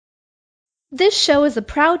This show is a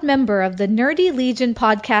proud member of the Nerdy Legion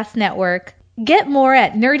Podcast Network. Get more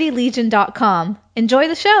at nerdylegion.com. Enjoy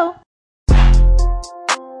the show!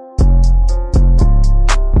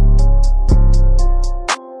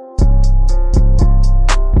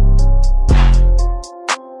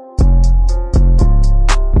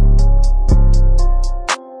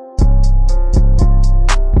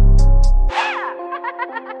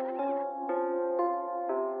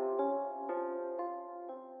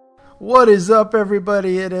 What is up,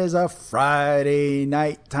 everybody? It is a Friday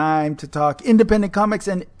night time to talk independent comics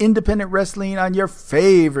and independent wrestling on your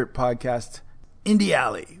favorite podcast, Indie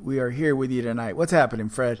Alley. We are here with you tonight. What's happening,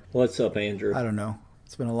 Fred? What's up, Andrew? I don't know.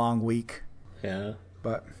 It's been a long week. Yeah.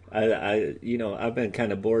 But I've been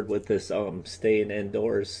kind of bored with this staying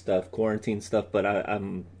indoors stuff, quarantine stuff, but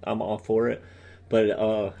I'm all for it. But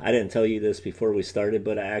I didn't tell you this before we started,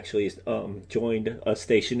 but I actually joined a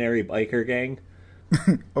stationary biker gang.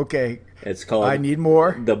 Okay. It's called I Need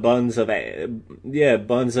More. The Buns of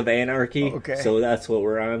Anarchy. Okay. So that's what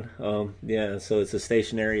we're on. So it's a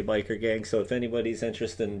stationary biker gang. So if anybody's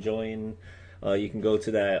interested in joining, you can go to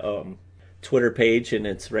that Twitter page, and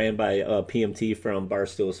it's ran by PMT from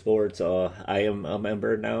Barstool Sports. I am a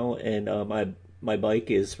member now, and my bike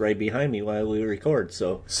is right behind me while we record.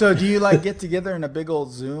 So do you get together in a big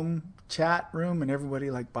old Zoom chat room and everybody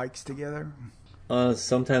bikes together?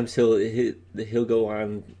 Sometimes he'll go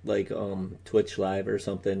on Twitch Live or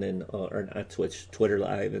something, and or not Twitch, Twitter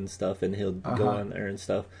Live and stuff, and he'll go on there and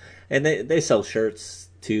stuff. And they sell shirts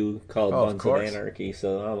too called Buns of Anarchy.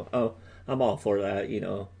 So I'm all for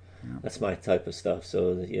that. That's my type of stuff.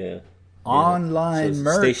 So yeah, online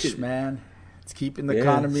merch, man. It's keeping the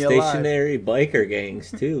economy alive. Stationary biker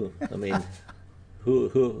gangs too. I mean,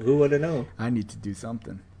 who would have known? I need to do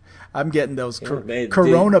something. I'm getting those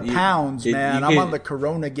Corona pounds, man. I'm on the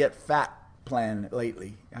Corona Get Fat plan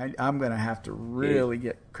lately. I'm going to have to really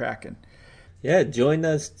get cracking. Yeah, join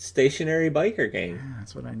the stationary biker gang. Yeah,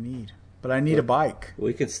 that's what I need. But I need a bike.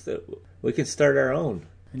 We can start our own.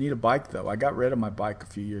 I need a bike, though. I got rid of my bike a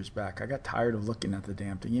few years back. I got tired of looking at the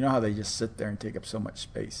damn thing. You know how they just sit there and take up so much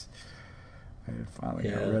space? I finally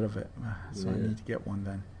got rid of it. So I need to get one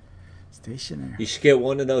then. Stationary. You should get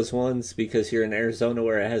one of those ones because you're in Arizona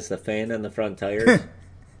where it has the fan on the front tires.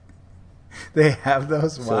 They have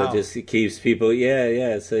those? Wow. So it keeps people,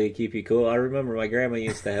 so you keep you cool. I remember my grandma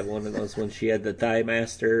used to have one of those when she had the Thigh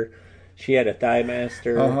Master. She had a Thigh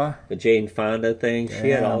Master, the Jane Fonda thing. Damn. She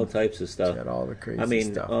had all types of stuff. She had all the crazy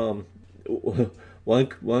stuff.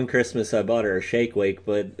 One Christmas I bought her a shake weight,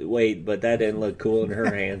 but that didn't look cool in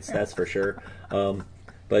her hands, that's for sure.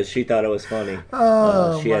 But she thought it was funny.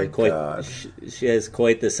 Oh, she has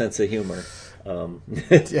quite the sense of humor.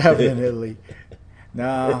 Definitely.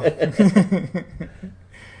 No.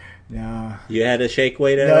 No. You had a shake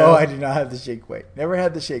weight? No, I did not have the shake weight. Never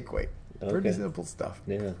had the shake weight. Okay. Pretty simple stuff.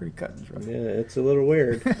 Yeah. Pretty cut and dry. Yeah, it's a little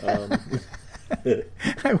weird.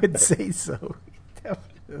 I would say so.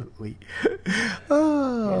 Definitely.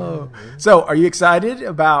 Oh. Yeah. So, are you excited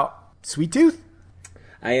about Sweet Tooth?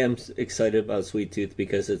 I am excited about Sweet Tooth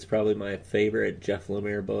because it's probably my favorite Jeff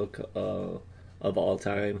Lemire book of all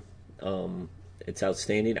time. It's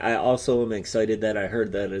outstanding. I also am excited that I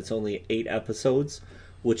heard that it's only 8 episodes,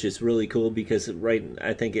 which is really cool because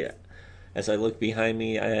as I look behind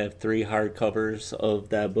me, I have 3 hardcovers of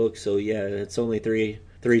that book. So yeah, it's only three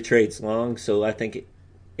trades long. So I think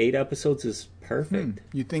 8 episodes is perfect.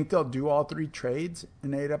 You think they'll do all 3 trades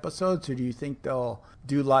in 8 episodes, or do you think they'll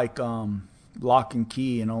do Lock and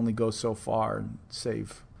Key and only go so far and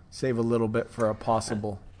save a little bit for a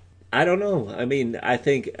possible? I don't know. I mean, I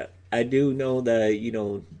do know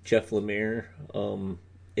that Jeff Lemire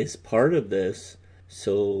is part of this.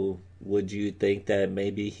 So would you think that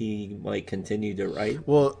maybe he might continue to write?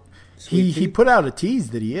 Well, he put out a tease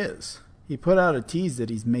that he is. He put out a tease that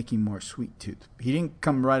he's making more Sweet Tooth. He didn't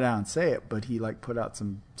come right out and say it, but he put out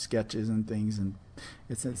some sketches and things and.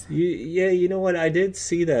 You know what? I did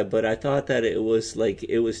see that, but I thought that it was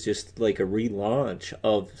just like a relaunch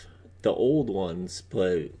of the old ones.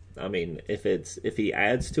 But I mean, if he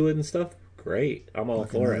adds to it and stuff, great. I'm all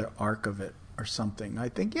for it. Arc of it or something. I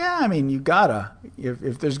think, you gotta.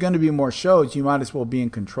 If there's going to be more shows, you might as well be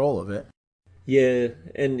in control of it. Yeah,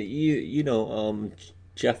 and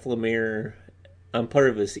Jeff Lemire. I'm part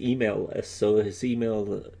of his email list, so his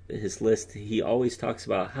list. He always talks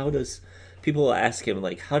about people ask him,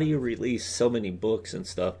 how do you release so many books and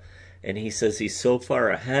stuff? And he says he's so far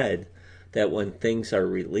ahead that when things are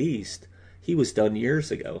released, he was done years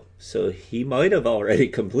ago. So he might have already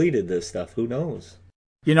completed this stuff. Who knows?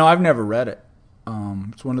 I've never read it.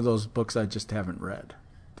 It's one of those books I just haven't read.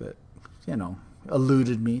 That,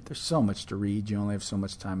 eluded me. There's so much to read. You only have so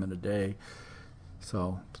much time in a day.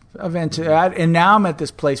 So eventually, and now I'm at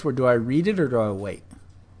this place where do I read it or do I wait?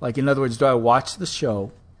 Like, in other words, do I watch the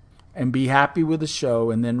show and be happy with the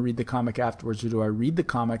show and then read the comic afterwards, or do I read the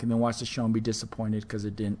comic and then watch the show and be disappointed because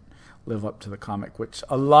it didn't live up to the comic, which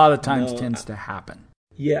a lot of times tends to happen.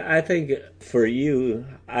 Yeah, I think for you,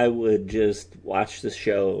 I would just watch the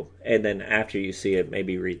show and then after you see it,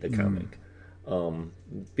 maybe read the comic.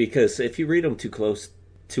 Because if you read them too close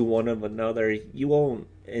to one of another, you won't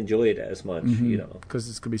enjoy it as much, you know. Because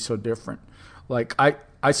it's going to be so different. Like,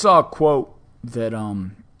 I saw a quote that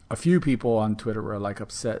a few people on Twitter were like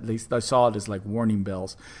upset. At least I saw it as like warning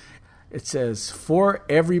bells. It says, for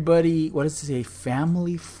everybody, what does it say?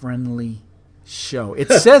 Family-friendly show. It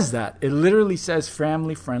says that. It literally says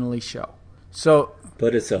family-friendly show. So,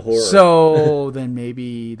 but it's a horror. So then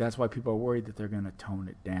maybe that's why people are worried that they're going to tone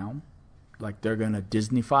it down. Like they're going to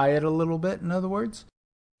Disney-fy it a little bit, in other words?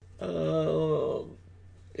 I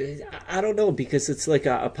don't know, because it's like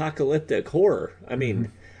an apocalyptic horror. I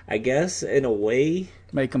mean, I guess in a way...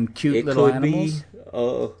 Make them cute little animals?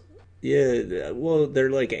 Yeah, well, they're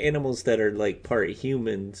like animals that are like part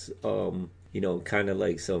humans, you know, kind of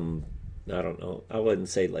like some, I don't know, I wouldn't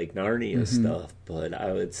say like Narnia stuff, but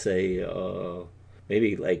I would say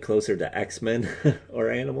maybe like closer to X-Men or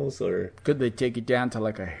animals. Or could they take it down to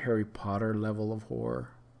like a Harry Potter level of horror?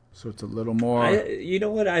 So it's a little more... you know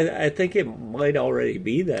what, I think it might already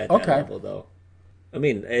be that level, though. I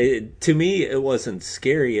mean, to me, it wasn't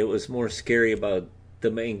scary. It was more scary about the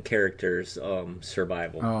main character's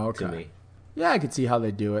survival to me. Yeah, I could see how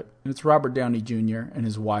they do it. And it's Robert Downey Jr. and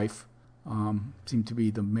his wife seem to be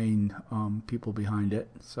the main people behind it.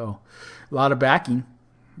 So a lot of backing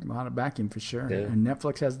for sure. Yeah. And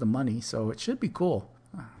Netflix has the money, so it should be cool.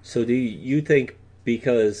 So do you think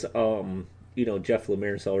because, you know, Jeff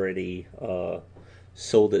Lemire's already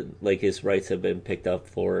sold it, like his rights have been picked up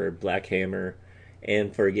for Black Hammer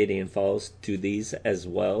and for Gideon Falls, do these as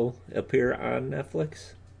well appear on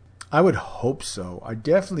Netflix? I would hope so. I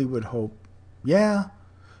definitely would hope. Yeah,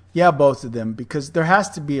 both of them, because there has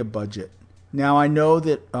to be a budget. Now, I know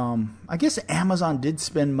that, I guess Amazon did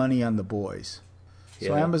spend money on The Boys.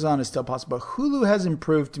 So Amazon is still possible. But Hulu has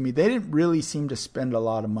improved to me. They didn't really seem to spend a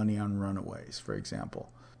lot of money on Runaways, for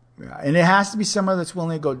example. Yeah, and it has to be someone that's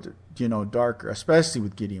willing to go, you know, darker, especially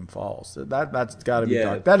with Gideon Falls. That's got to be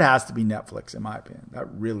dark. That has to be Netflix, in my opinion. That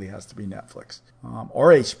really has to be Netflix,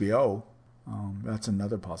 or HBO. That's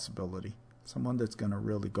another possibility. Someone that's going to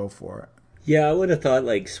really go for it. Yeah, I would have thought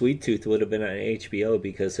like Sweet Tooth would have been on HBO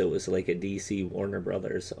because it was like a DC Warner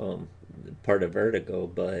Brothers part of Vertigo,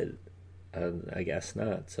 but I guess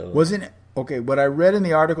not. So wasn't it? Okay, what I read in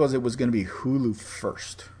the article is it was going to be Hulu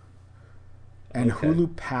first. And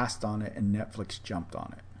Hulu passed on it, and Netflix jumped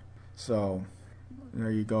on it. So there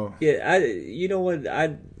you go. Yeah, you know what?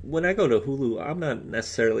 When I go to Hulu, I'm not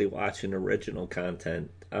necessarily watching original content.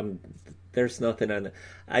 There's nothing on it.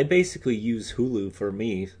 I basically use Hulu for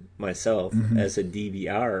myself as a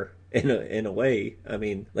DVR in a way. I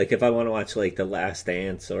mean, like if I want to watch like The Last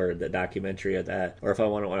Dance or the documentary of that, or if I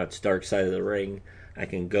want to watch Dark Side of the Ring, I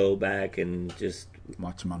can go back and just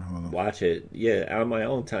watch them on Hulu. Watch it, on my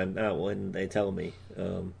own time, not when they tell me.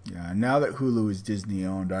 Yeah, now that Hulu is Disney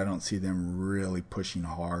owned, I don't see them really pushing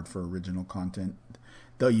hard for original content.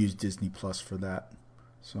 They'll use Disney Plus for that.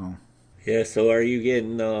 So yeah. So are you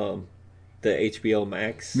getting the HBO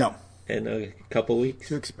Max? No. In a couple weeks.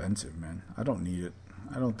 Too expensive, man. I don't need it.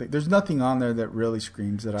 I don't think there's nothing on there that really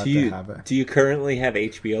screams that I have to have it. Do you currently have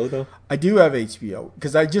HBO though? I do have HBO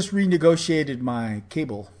because I just renegotiated my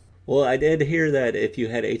cable. Well, I did hear that if you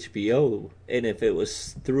had HBO and if it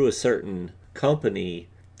was through a certain company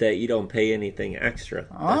that you don't pay anything extra.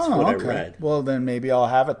 That's what I read. Well, then maybe I'll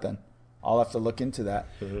have it then. I'll have to look into that.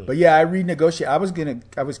 But yeah, I renegotiated.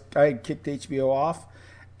 I had kicked HBO off,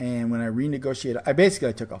 and when I renegotiated,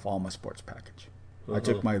 I took off all my sports package. I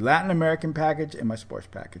took my Latin American package and my sports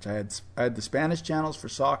package. I had the Spanish channels for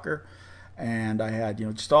soccer, and I had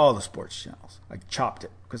just all the sports channels. I chopped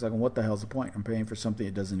it because what the hell's the point? I'm paying for something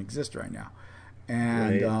that doesn't exist right now.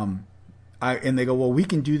 And and they go, well, we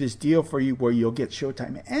can do this deal for you where you'll get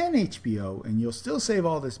Showtime and HBO, and you'll still save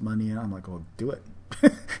all this money. And I'm like, oh, do it.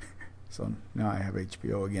 So now I have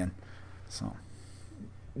HBO again. So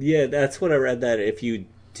yeah, that's what I read, that if you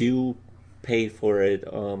do pay for it,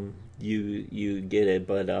 you get it,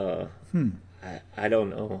 but I don't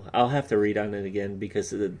know. I'll have to read on it again because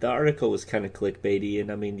the article was kind of clickbaity,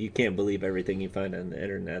 and I mean, you can't believe everything you find on the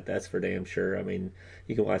internet. That's for damn sure. I mean,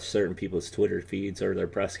 you can watch certain people's Twitter feeds or their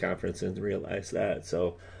press conferences and realize that.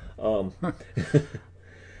 So,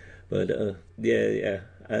 but yeah.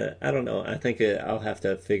 I don't know. I think I'll have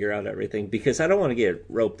to figure out everything because I don't want to get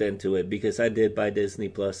roped into it because I did buy Disney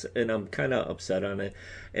Plus and I'm kind of upset on it.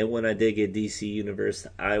 And when I did get DC Universe,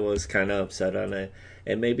 I was kind of upset on it.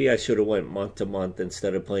 And maybe I should have went month to month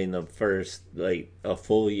instead of playing the first like a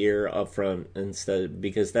full year upfront instead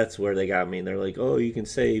because that's where they got me. And they're like, "Oh, you can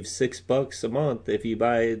save $6 a month if you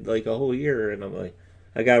buy like a whole year." And I'm like,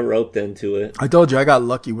 I got roped into it. I told you I got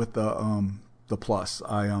lucky with the Plus.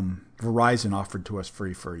 Verizon offered to us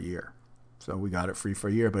free for a year. So we got it free for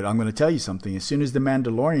a year. But I'm going to tell you something. As soon as The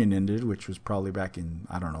Mandalorian ended, which was probably back in,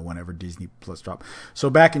 I don't know, whenever Disney Plus dropped. So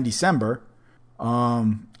back in December,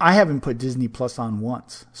 I haven't put Disney Plus on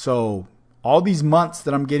once. So all these months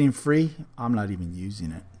that I'm getting free, I'm not even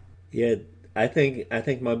using it. Yeah, I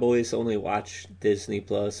think my boys only watch Disney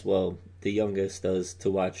Plus. Well, the youngest does to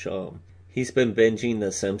watch. He's been binging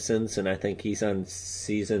The Simpsons, and I think he's on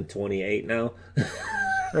season 28 now.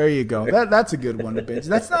 There you go. That's a good one to binge.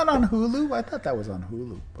 That's not on Hulu? I thought that was on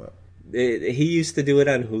Hulu. But he used to do it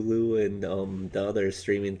on Hulu and the other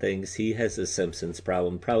streaming things. He has a Simpsons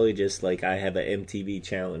problem. Probably just like I have an MTV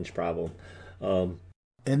Challenge problem. And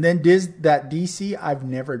then that DC, I've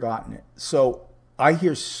never gotten it. So I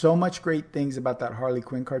hear so much great things about that Harley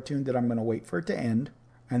Quinn cartoon that I'm going to wait for it to end.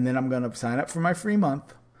 And then I'm going to sign up for my free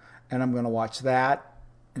month. And I'm going to watch that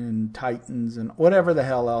and Titans and whatever the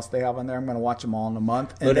hell else they have on there. I'm going to watch them all in a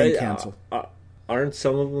month and then cancel. Aren't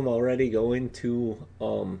some of them already going to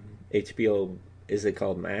HBO? Is it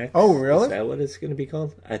called Max? Oh, really? Is that what it's going to be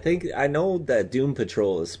called? I know that Doom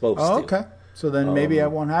Patrol is supposed to. Oh, okay. So then maybe I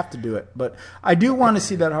won't have to do it. But I do want to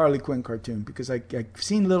see that Harley Quinn cartoon because I've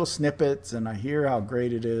seen little snippets and I hear how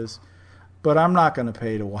great it is. But I'm not going to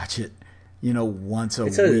pay to watch it, once a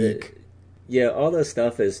week. Yeah, all this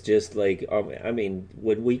stuff is just like, I mean,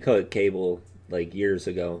 when we cut cable like years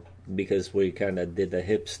ago, because we kind of did the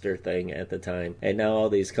hipster thing at the time, and now all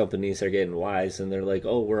these companies are getting wise and they're like,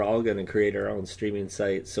 oh, we're all going to create our own streaming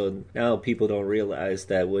site. So now people don't realize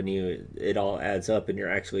that when it all adds up and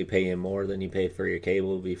you're actually paying more than you paid for your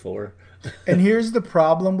cable before. And here's the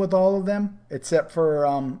problem with all of them, except for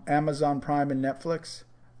Amazon Prime and Netflix.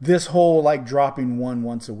 This whole like dropping one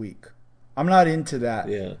once a week. I'm not into that.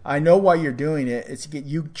 Yeah. I know why you're doing it. It's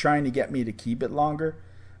you trying to get me to keep it longer,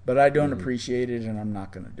 but I don't appreciate it, and I'm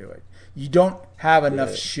not going to do it. You don't have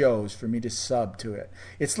enough shows for me to sub to it.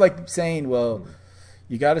 It's like saying, well,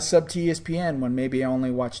 you got to sub to ESPN when maybe I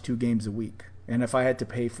only watch 2 games a week. And if I had to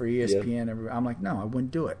pay for ESPN, I'm like, no, I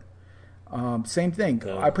wouldn't do it. Same thing.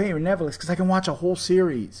 I pay for Netflix because I can watch a whole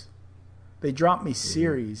series. They drop me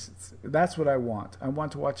series. That's what I want. I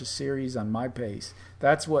want to watch a series on my pace.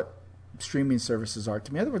 That's what streaming services are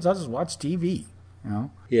to me. In other words, I'll just watch TV.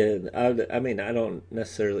 Yeah, I mean, I don't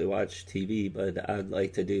necessarily watch TV, but I'd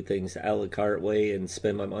like to do things a la carte way and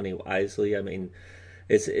spend my money wisely. I mean,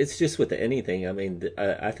 it's just with anything. I mean,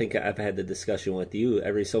 I think I've had the discussion with you.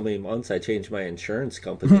 Every so many months, I change my insurance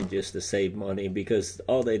company just to save money because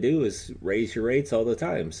all they do is raise your rates all the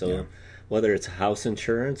time. So whether it's house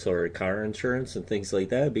insurance or car insurance and things like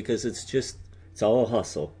that, because it's all a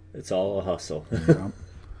hustle. It's all a hustle.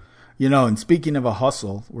 Yeah. And speaking of a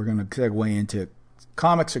hustle, we're going to segue into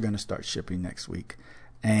comics are going to start shipping next week.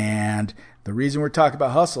 And the reason we're talking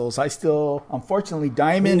about hustles, unfortunately,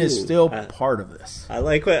 Diamond is still part of this.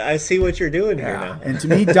 I see what you're doing here now. And to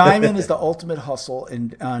me, Diamond is the ultimate hustle.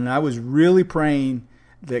 And I was really praying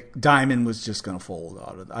that Diamond was just going to fold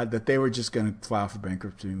that they were just going to file for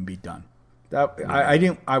bankruptcy and be done.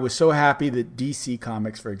 I was so happy that DC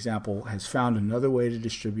Comics, for example, has found another way to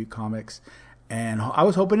distribute comics. And I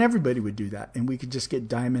was hoping everybody would do that, and we could just get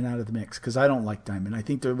Diamond out of the mix, because I don't like Diamond. I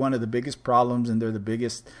think they're one of the biggest problems, and they're the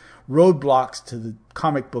biggest roadblocks to the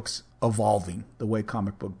comic books evolving the way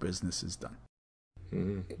comic book business is done.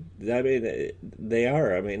 Mm-hmm. I mean, they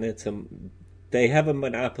are. I mean, they have a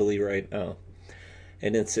monopoly right now,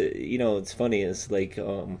 and it's it's funny. It's like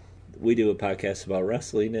we do a podcast about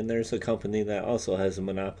wrestling, and there's a company that also has a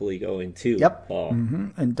monopoly going too. Yep,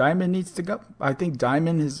 and Diamond needs to go. I think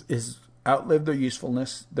Diamond is outlived their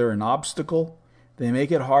usefulness. They're an obstacle. They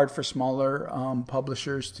make it hard for smaller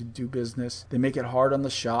publishers to do business. They make it hard on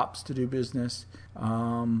the shops to do business.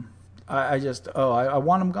 I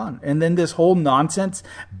want them gone. And then this whole nonsense,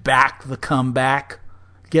 back the comeback,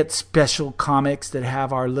 get special comics that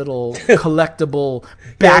have our little collectible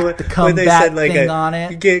the comeback thing on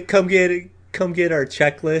it. Come get our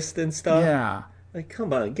checklist and stuff. Yeah. Like,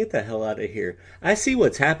 come on, get the hell out of here. I see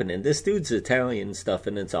what's happening. This dude's Italian stuff,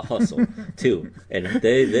 and it's a hustle, too. And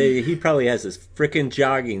he probably has his freaking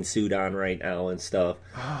jogging suit on right now and stuff.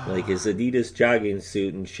 Like, his Adidas jogging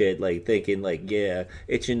suit and shit. Like, thinking, like, yeah,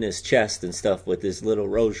 itching his chest and stuff with his little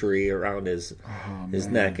rosary around his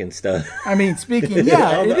neck and stuff. I mean, speaking,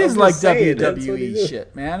 yeah, it is like WWE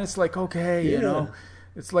shit, man. It's like, okay, you know.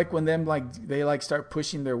 It's like when they start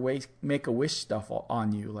pushing their Make-A-Wish stuff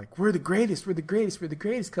on you. Like, we're the greatest company, we're the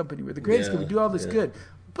greatest company, we do all this good,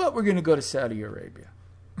 but we're gonna go to Saudi Arabia.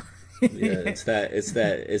 Yeah, it's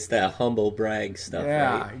that humble brag stuff.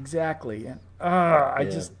 Yeah, right? Exactly. And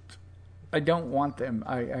I don't want them.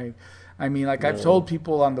 I mean, like I've told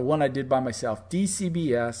people on the one I did by myself,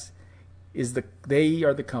 DCBS they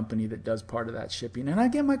are the company that does part of that shipping, and I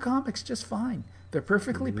get my comics just fine. They're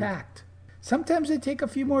perfectly packed. Sometimes they take a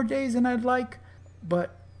few more days than I'd like,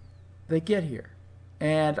 but they get here.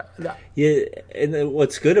 And and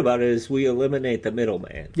what's good about it is we eliminate the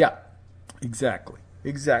middleman. Yeah, exactly.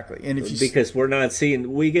 And because we're not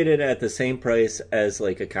seeing, we get it at the same price as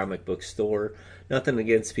like a comic book store. Nothing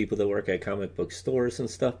against people that work at comic book stores and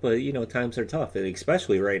stuff, but you know, times are tough,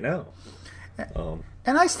 especially right now.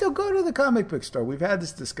 And I still go to the comic book store. We've had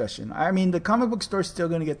this discussion. I mean, the comic book store is still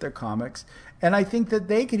going to get their comics. And I think that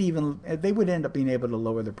they would end up being able to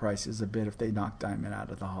lower their prices a bit if they knocked Diamond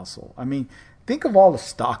out of the hustle. I mean, think of all the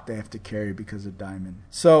stock they have to carry because of Diamond.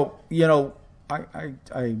 So, you know,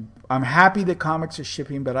 I'm happy that comics are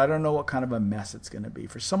shipping, but I don't know what kind of a mess it's going to be.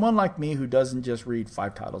 For someone like me who doesn't just read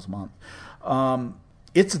 5 titles a month,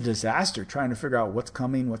 it's a disaster trying to figure out what's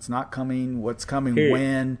coming, what's not coming, what's coming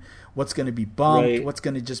when, what's going to be bumped, what's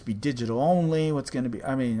going to just be digital only, what's going to be...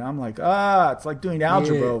 I mean, I'm like, it's like doing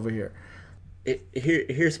algebra over here.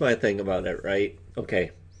 Here's my thing about it, right?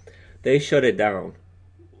 Okay, they shut it down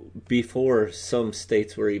before some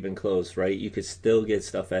states were even closed, right? You could still get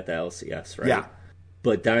stuff at the LCS, right? Yeah.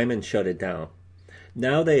 But Diamond shut it down.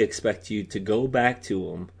 Now they expect you to go back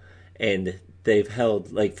to them, and they've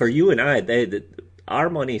held... Like, for you and I, our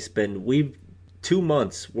money's been... We've 2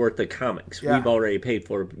 months worth of comics we've already paid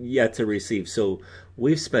for, yet to receive. So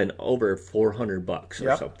we've spent over $400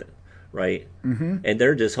 or something, right? Mm-hmm. And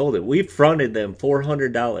they're just holding. We've fronted them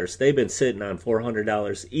 $400. They've been sitting on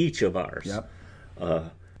 $400 each of ours.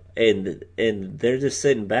 Yep. And they're just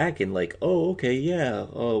sitting back and like, oh, okay, yeah,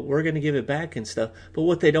 we're going to give it back and stuff. But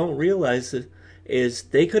what they don't realize is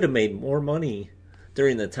they could have made more money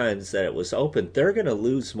during the times that it was open. They're going to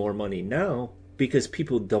lose more money now because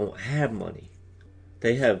people don't have money.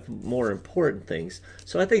 They have more important things.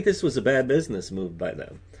 So I think this was a bad business move by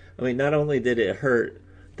them. I mean, not only did it hurt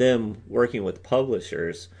them working with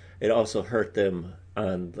publishers, it also hurt them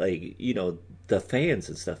on, like, you know, the fans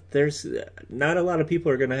and stuff. There's not a lot of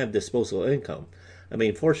people are going to have disposable income. I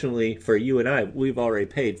mean, fortunately for you and I, we've already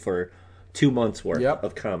paid for 2 months worth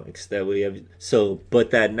of comics that we have. So, but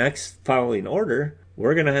that next following order,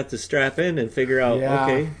 we're going to have to strap in and figure out,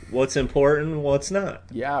 okay, what's important and what's not.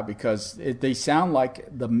 Yeah, because they sound like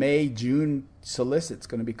the May-June solicit's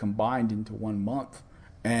going to be combined into 1 month.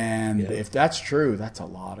 And if that's true, that's a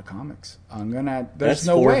lot of comics. There's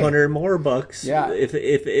no way. That's 400 more bucks. Yeah.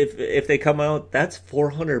 If they come out, that's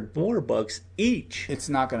 400 more bucks each. It's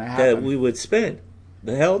not going to happen. That we would spend.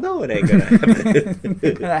 The hell no, it ain't going to happen. It's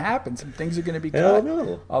going to happen. Some things are going to be cut. Hell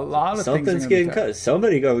no. A lot of Something's things are getting cut.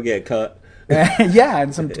 Somebody going to get cut. Yeah,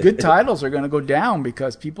 and some good titles are going to go down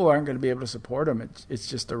because people aren't going to be able to support them. It's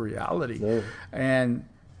just a reality. No. And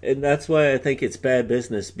that's why I think it's bad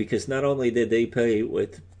business, because not only did they pay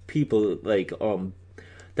with people like the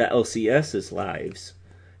LCS's lives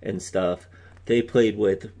and stuff, they played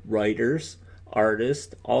with writers,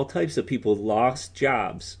 artists, all types of people lost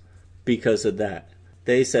jobs because of that.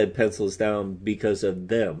 They said pencils down because of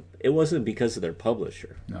them. It wasn't because of their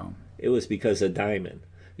publisher. No. It was because of Diamond.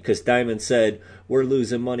 Because Diamond said, we're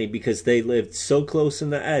losing money because they lived so close in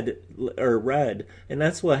the red. And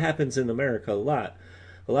that's what happens in America a lot.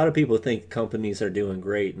 A lot of people think companies are doing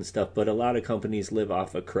great and stuff, but a lot of companies live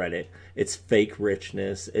off of credit. It's fake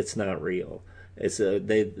richness. It's not real. It's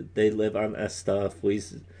they live on that stuff. We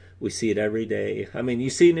see it every day. I mean,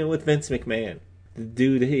 you've seen it with Vince McMahon. The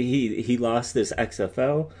dude, he lost his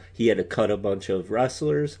XFL. He had to cut a bunch of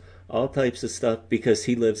wrestlers, all types of stuff, because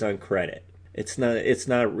he lives on credit. It's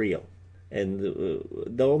not real. And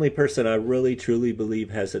the only person I really truly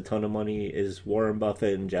believe has a ton of money is Warren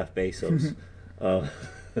Buffett and Jeff Bezos.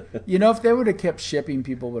 You know, if they would have kept shipping,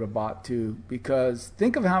 people would have bought too. Because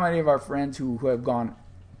think of how many of our friends who have gone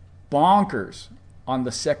bonkers on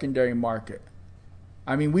the secondary market.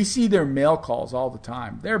 I mean, we see their mail calls all the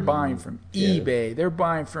time. They're buying from eBay. They're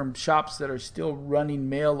buying from shops that are still running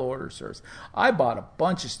mail order service. I bought a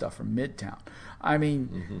bunch of stuff from Midtown. I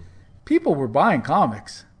mean, people were buying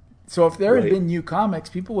comics. So if there had been new comics,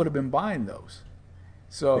 people would have been buying those.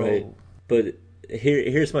 So, But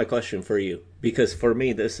here's my question for you, because for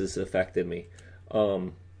me this has affected me.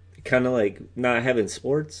 Kind of like not having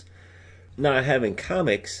sports, not having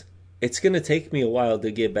comics. It's going to take me a while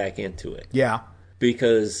to get back into it. Yeah.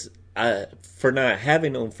 Because for not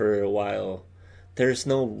having them for a while, there's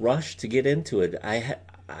no rush to get into it. I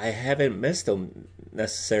haven't missed them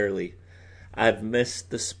necessarily. I've missed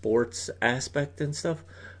the sports aspect and stuff.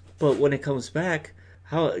 But when it comes back,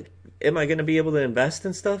 how am I going to be able to invest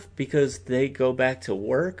in stuff? Because they go back to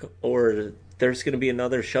work, or there's going to be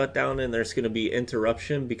another shutdown and there's going to be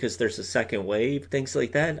interruption because there's a second wave, things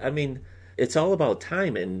like that. I mean, it's all about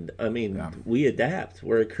time, and I mean, we adapt.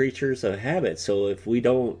 We're creatures of habit. So if we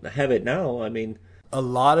don't have it now, I mean, a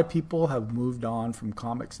lot of people have moved on from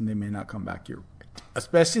comics and they may not come back here,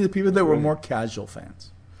 especially the people that were more casual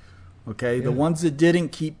fans. Okay, the ones that didn't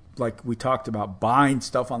keep, like we talked about, buying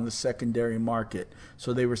stuff on the secondary market.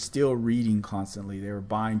 So they were still reading constantly. They were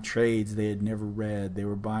buying trades they had never read. They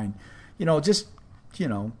were buying,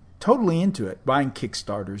 totally into it, buying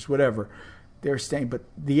Kickstarters, whatever. They're staying. But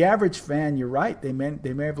the average fan, you're right, they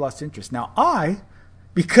may have lost interest. Now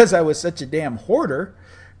because I was such a damn hoarder,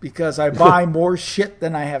 because I buy more shit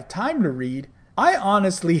than I have time to read, I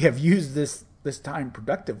honestly have used this time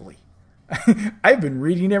productively. I've been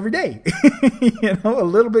reading every day, a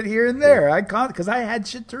little bit here and there. Because I had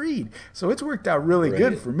shit to read, so it's worked out really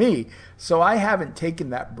good for me. So I haven't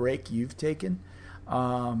taken that break you've taken.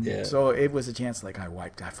 So it was a chance. Like I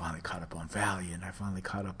finally caught up on Valiant. I finally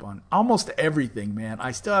caught up on almost everything, man.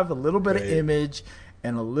 I still have a little bit of Image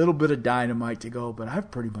and a little bit of Dynamite to go, but I've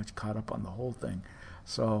pretty much caught up on the whole thing.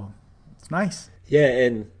 So it's nice. Yeah,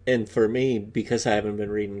 and for me, because I haven't been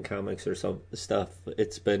reading comics or some stuff,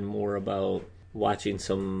 it's been more about watching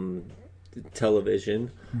some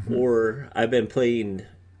television, or I've been playing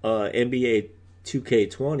NBA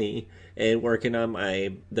 2K20 and working on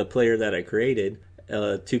the player that I created,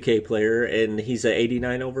 2K player, and he's an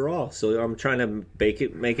 89 overall. So I'm trying to make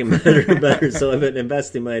him better and better. So I've been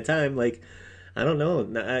investing my time, like, I don't know.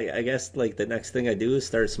 I guess like the next thing I do is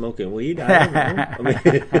start smoking weed. I don't know.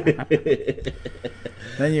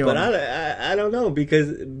 I don't know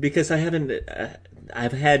because I haven't.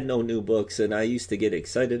 I've had no new books, and I used to get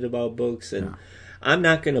excited about books, and I'm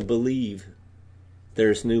not going to believe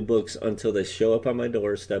there's new books until they show up on my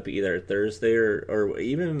doorstep, either Thursday or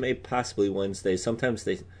even maybe possibly Wednesday. Sometimes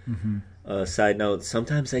they. Side note: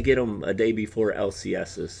 sometimes I get them a day before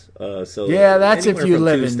LCSs. So yeah, that's if you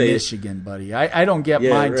live in Michigan, buddy. I don't get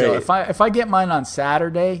mine till if I get mine on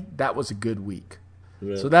Saturday, that was a good week.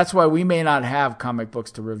 Right. So that's why we may not have comic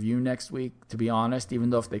books to review next week. To be honest,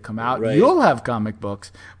 even though if they come out, you'll have comic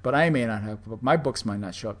books, but I may not have. My books might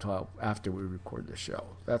not show up till after we record the show.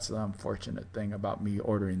 That's the unfortunate thing about me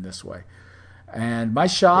ordering this way. And my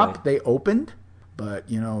shop, they opened, but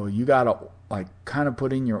you gotta like kind of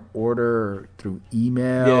put in your order through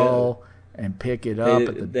email and pick it up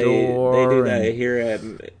at the door. They do that here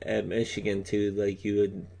at Michigan too. Like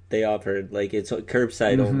they offered like it's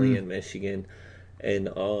curbside only in Michigan, and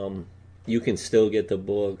you can still get the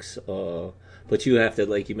books, but you have to,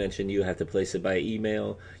 like you mentioned, you have to place it by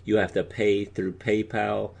email. You have to pay through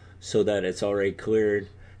PayPal so that it's already cleared,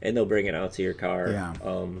 and they'll bring it out to your car.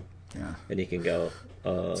 And you can go.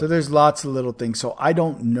 So there's lots of little things. So I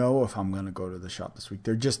don't know if I'm going to go to the shop this week.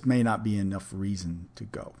 There just may not be enough reason to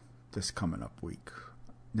go this coming up week.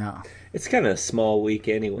 Now it's kind of a small week,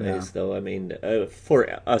 anyways. Though I mean,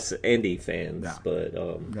 for us indie fans, but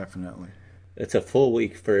definitely it's a full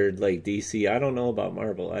week for like DC. I don't know about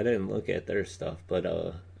Marvel. I didn't look at their stuff, but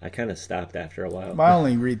I kind of stopped after a while. I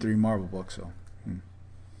only read 3 Marvel books, so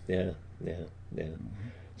yeah.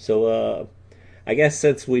 So. I guess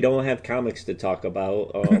since we don't have comics to talk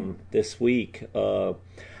about this week,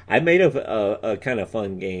 I made a kind of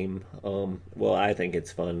fun game. Well, I think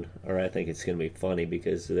it's fun, or I think it's going to be funny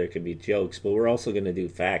because there could be jokes, but we're also going to do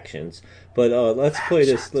factions. But let's play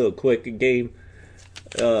this little quick game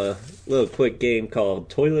called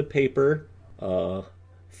Toilet Paper,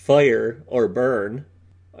 Fire, or Burn.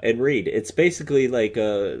 And read. It's basically like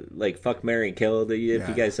Fuck, Marry, Kill. If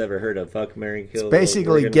you guys ever heard of Fuck, Marry, Kill, it's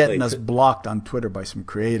basically getting us blocked on Twitter by some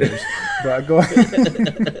creators. But go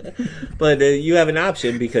ahead. But you have an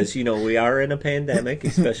option because we are in a pandemic,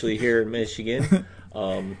 especially here in Michigan.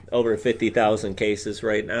 Over 50,000 cases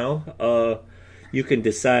right now. You can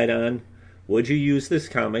decide on: would you use this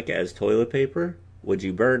comic as toilet paper? Would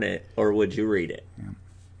you burn it, or would you read it?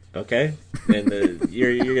 Okay, and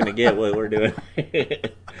you're gonna get what we're doing.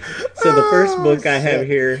 So the first book I have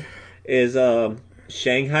here is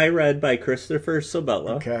Shanghai Red by Christopher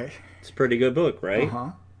Sobella. Okay. It's a pretty good book, right?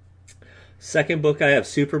 Uh-huh. Second book I have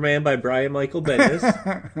Superman by Brian Michael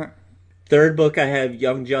Bendis. Third book I have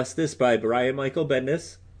Young Justice by Brian Michael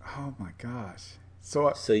Bendis. Oh my gosh.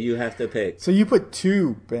 So you have to pick. you put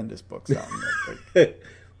 2 Bendis books out in there.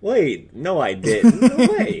 Wait, no, I didn't. No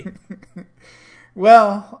way.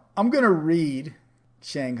 Well, I'm going to read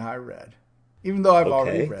Shanghai Red. Even though I've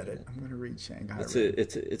already read it, I'm going to read Shanghai Red.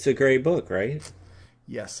 It's a great book, right?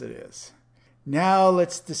 Yes, it is. Now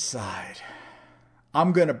let's decide.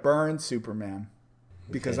 I'm going to burn Superman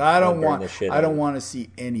because I don't want to see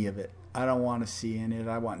any of it. I don't want to see any of it.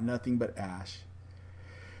 I want nothing but ash.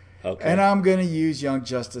 Okay. And I'm going to use Young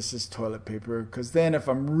Justice as toilet paper because then if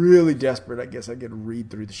I'm really desperate, I guess I get to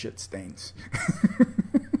read through the shit stains.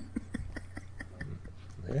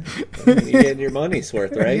 You're getting your money's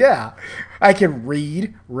worth, right? Yeah. I can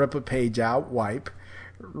read, rip a page out, wipe,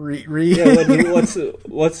 read. Yeah, what's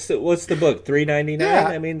the book? $3.99? Yeah.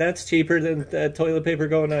 I mean, that's cheaper than toilet paper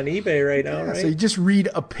going on eBay right now, right? So you just read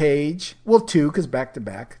a page. Well, 2, because back to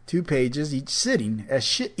back. 2 pages each sitting.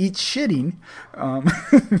 Each shitting.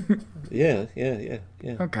 Yeah.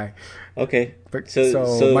 Okay. Okay.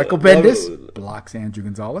 So Michael Bendis blocks Andrew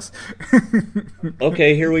Gonzalez.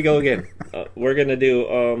 Okay, here we go again. We're going to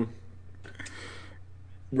do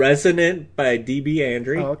Resonant by D.B.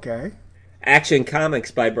 Andre. Okay. Action Comics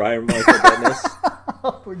by Brian Michael Bendis.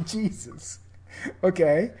 Oh, Jesus.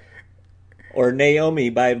 Okay. Or Naomi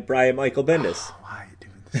by Brian Michael Bendis. Why are you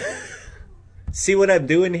doing this? See what I'm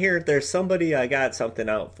doing here? There's somebody I got something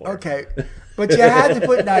out for. Okay. But you had to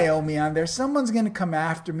put Naomi on there. Someone's going to come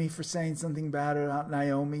after me for saying something bad about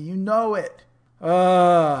Naomi. You know it. So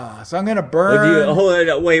I'm going to burn.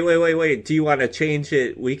 Wait. Do you want to change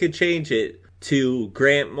it? We could change it to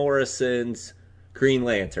Grant Morrison's Green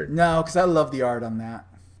Lantern. No, because I love the art on that.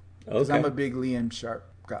 Because Okay. I'm a big Liam Sharp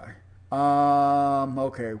guy.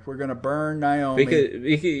 Okay, we're gonna burn Naomi. Because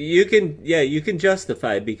you can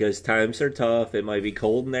justify it because times are tough. It might be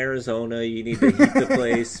cold in Arizona. You need to heat the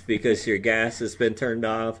place because your gas has been turned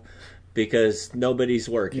off because nobody's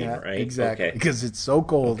working, right? Exactly. Okay. Because it's so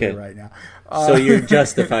cold here right now. So you're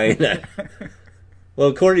justifying that. Well,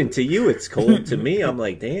 according to you, it's cold. To me, I'm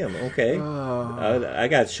like, damn, okay. I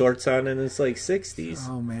got shorts on and it's like 60s.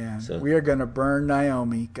 Oh man, So- we are gonna burn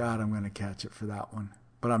Naomi. God, I'm gonna catch it for that one.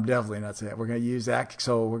 But I'm definitely not saying it. We're gonna use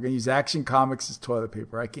Action Comics as toilet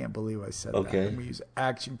paper. I can't believe I said that. Okay. We use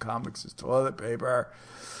Action Comics as toilet paper.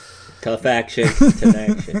 Tough action, tough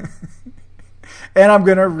action. And I'm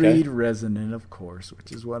gonna read Resonant, of course,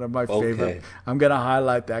 which is one of my favorite. Okay. I'm gonna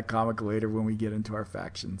highlight that comic later when we get into our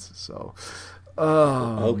factions. So,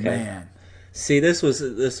 man. See, this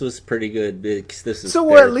was pretty good because this is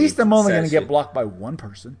So at least therapy I'm only gonna session. get blocked by one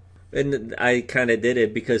person. And I kind of did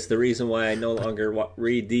it because the reason why I no longer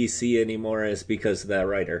read DC anymore is because of that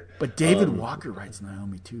writer. But David Walker writes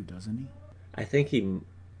Naomi too, doesn't he? I think he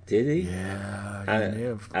did. He? Yeah, I- may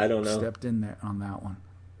have I don't know. Stepped in there on that one.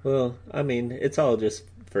 Well, I mean, it's all just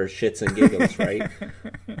for shits and giggles, right?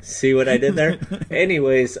 See what I did there?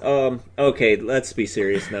 Anyways, okay, let's be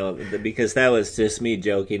serious now because that was just me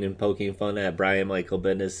joking and poking fun at Brian Michael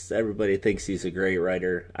Bendis. Everybody thinks he's a great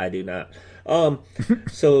writer. I do not.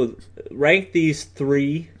 So rank these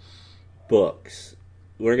 3 books.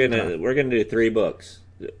 We're gonna do 3 books.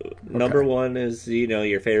 Number 1 is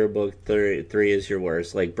your favorite book. 3 is your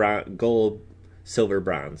worst, like gold, silver,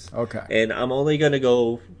 bronze. Okay. And I'm only gonna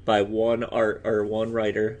go by one art or one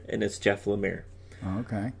writer, and it's Jeff Lemire.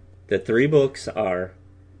 Okay. The 3 books are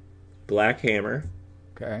Black Hammer,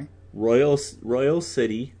 Okay. Royal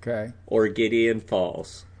City, Okay. or Gideon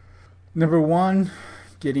Falls. Number 1,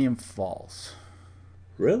 Gideon Falls.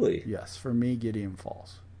 Really? Yes, for me, Gideon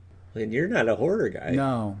Falls. And you're not a horror guy.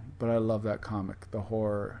 No, but I love that comic. The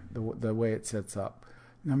horror, the way it sets up.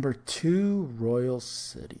 Number 2, Royal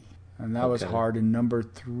City, and that was Okay. hard. And number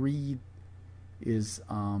 3 is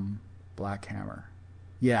Black Hammer.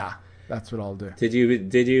 Yeah, that's what I'll do. Did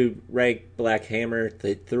you rank Black Hammer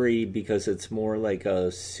the 3 because it's more like a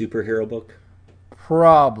superhero book?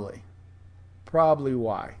 Probably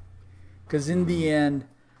why? Because in the end,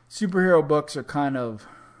 superhero books are kind of,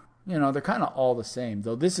 they're kind of all the same.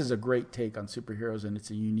 Though this is a great take on superheroes, and it's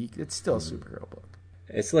still a superhero book.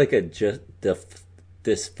 It's like a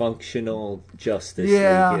dysfunctional Justice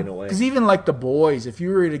Yeah, League in a way. because even like The Boys, if you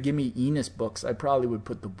were to give me Enos books, I probably would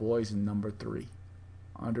put The Boys in number 3,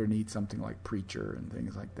 underneath something like Preacher and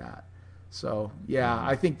things like that. So, yeah,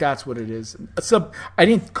 I think that's what it is. So, I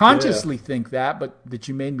didn't consciously think that, but that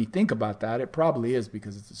you made me think about that. It probably is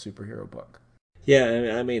because it's a superhero book.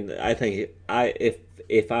 Yeah, I mean, I think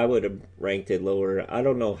if I would have ranked it lower, I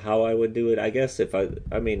don't know how I would do it. I guess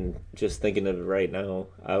I mean, just thinking of it right now,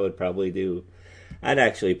 I'd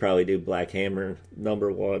actually probably do Black Hammer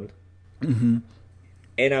 #1. Mm-hmm.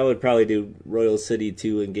 And I would probably do Royal City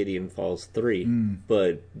 2 and Gideon Falls 3.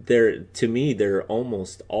 But to me, they're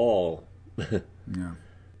almost all Yeah.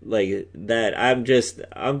 like that. I'm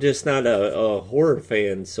just not a horror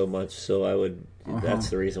fan so much, so I would. That's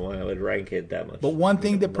the reason why I would rank it that much. But one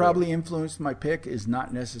thing that probably influenced my pick is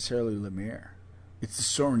not necessarily Lemire. It's the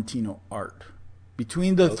Sorrentino art.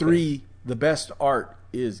 Between the three, the best art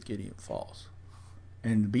is Gideon Falls.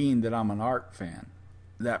 And being that I'm an art fan,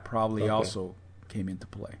 that probably also came into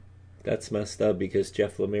play. That's messed up because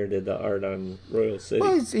Jeff Lemire did the art on Royal City.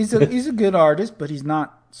 Well, he's a good artist, but he's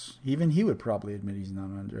not. Even he would probably admit he's not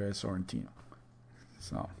Andrea Sorrentino.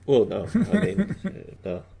 So. Well, no, I mean,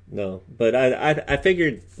 no. But I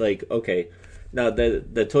figured like, okay, now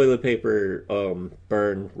the toilet paper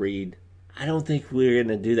burn read. I don't think we're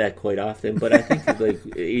gonna do that quite often, but I think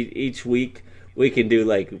like each week we can do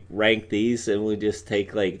like rank these, and we just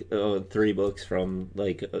take like 3 books from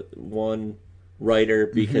like one writer,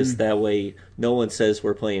 because that way no one says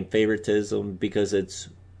we're playing favoritism because it's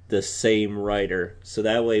the same writer. So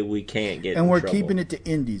that way we can't get. And we're trouble. keeping it to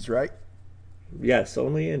indies, right? Yes,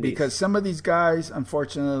 only indies. Because some of these guys,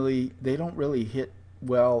 unfortunately, they don't really hit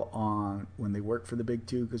well on when they work for the big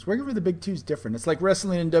two. Because working for the big two is different. It's like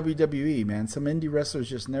wrestling in WWE, man. Some indie wrestlers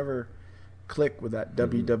just never click with that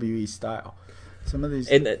WWE style. Some of these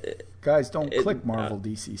guys don't click Marvel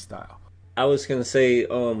DC style. I was gonna say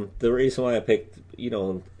the reason why I picked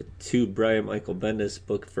 2 Brian Michael Bendis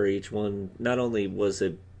book for each one, not only was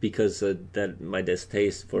it because of that my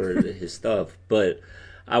distaste for his stuff, but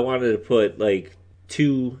I wanted to put like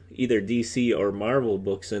 2 either DC or Marvel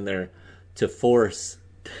books in there to force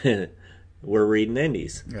we're reading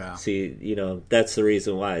indies. Yeah. See, that's the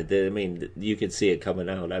reason why. I mean, you could see it coming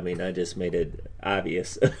out. I mean, I just made it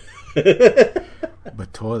obvious.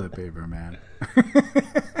 But toilet paper, man.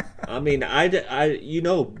 I mean,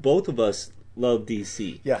 both of us love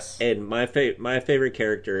DC. Yes. And my favorite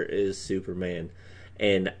character is Superman,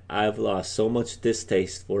 and I've lost so much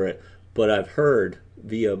distaste for it. But I've heard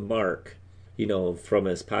via Mark, from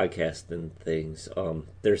his podcast and things,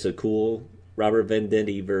 there's a cool Robert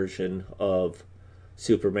Venditti version of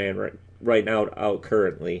Superman right now out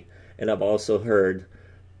currently, and I've also heard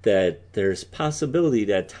that there's possibility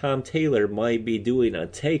that Tom Taylor might be doing a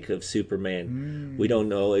take of Superman. We don't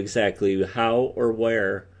know exactly how or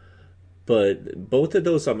where, but both of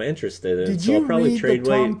those I'm interested in. Did so you I'll probably read trade the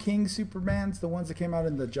Tom King Supermans, the ones that came out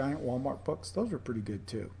in the giant Walmart books? Those were pretty good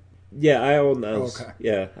too. Yeah, I own those. Okay.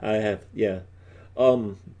 Yeah, I have. Yeah.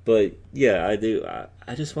 But yeah, I do.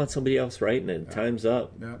 I just want somebody else writing it. Yeah. Time's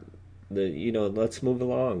up. Yeah. Let's move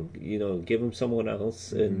along. Give them someone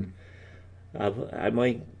else, and I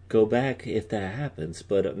might go back if that happens.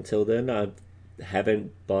 But until then, I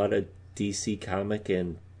haven't bought a DC comic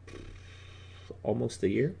in almost a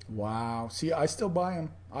year. Wow. See, I still buy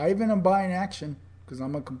them. I even am buying Action because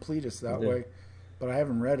I'm a completist that way. But I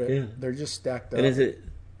haven't read it. Yeah. They're just stacked up.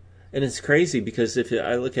 And it's crazy because if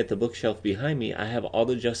I look at the bookshelf behind me, I have all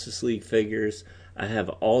the Justice League figures. I have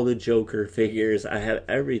all the Joker figures. I have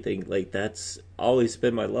everything. Like, that's always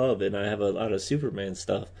been my love. And I have a lot of Superman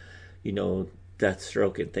stuff,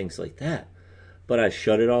 Deathstroke and things like that. But I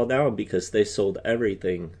shut it all down because they sold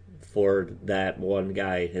everything for that one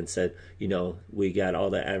guy and said, we got all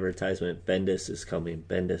the advertisement. Bendis is coming.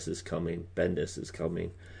 Bendis is coming. Bendis is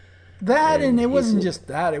coming. That, and it wasn't just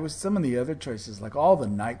that. It was some of the other choices, like all the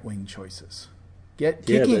Nightwing choices.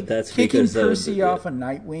 Kicking Percy off of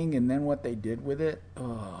Nightwing, and then what they did with it.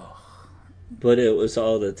 Oh. But it was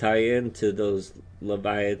all the tie-in to those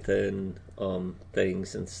Leviathan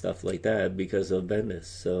things and stuff like that because of Bendis.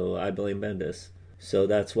 So I blame Bendis. So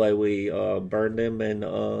that's why we burned him, and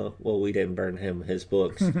we didn't burn him, his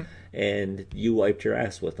books, and you wiped your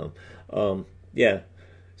ass with them. Yeah.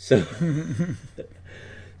 So.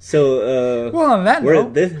 Well, on that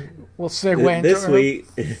note, we'll segue into this week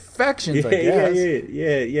factions, I guess.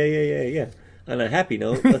 Yeah. On a happy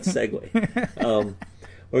note, let's segue.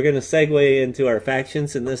 We're going to segue into our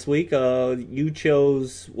factions, and this week you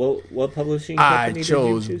chose what publishing company? I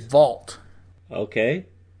chose did you choose? Vault. Okay,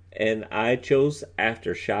 and I chose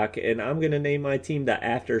Aftershock, and I'm going to name my team the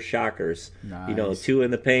Aftershockers. Nice. 2 in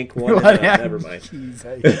the pink, 1 in the never mind.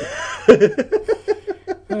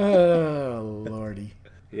 Oh, Lordy.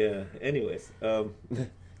 Yeah. Anyways,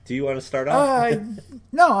 do Do you want to start off?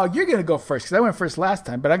 No, you're going to go first because I went first last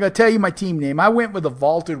time. But I'm going to tell you my team name. I went with the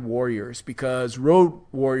Vaulted Warriors because Road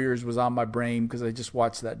Warriors was on my brain because I just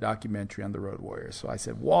watched that documentary on the Road Warriors. So I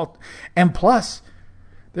said Vault. And plus,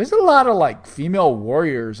 there's a lot of like female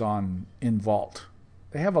warriors in Vault.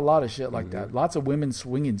 They have a lot of shit like that. Lots of women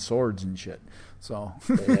swinging swords and shit. So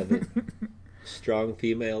they have it. Strong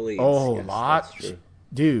female leads. Oh, yes, lots.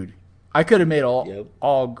 Dude, I could have made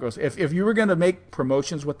all girls. If you were going to make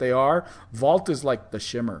promotions what they are, Vault is like the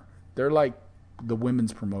Shimmer. They're like the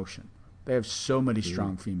women's promotion. They have so many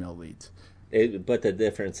strong female leads. But the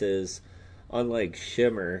difference is, unlike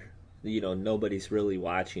Shimmer, nobody's really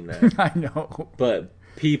watching that. I know. But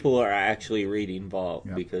people are actually reading Vault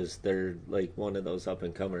because they're like one of those up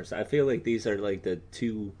and comers. I feel like these are like the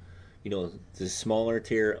two, the smaller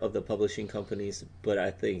tier of the publishing companies, but I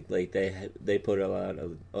think like they put a lot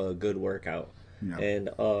of good work out. Yeah. And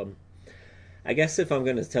I guess if I'm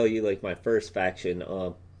gonna tell you like my first faction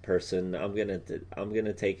person, I'm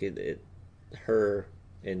gonna take her,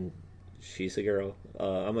 and she's a girl.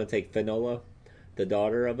 I'm gonna take Finola, the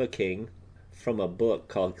daughter of a king, from a book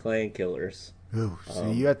called Clan Killers. Ooh,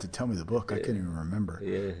 see, you had to tell me the book. I can't even remember.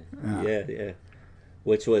 Yeah.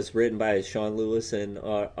 Which was written by Sean Lewis and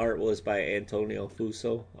art was by Antonio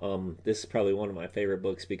Fuso. This is probably one of my favorite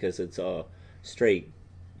books because it's straight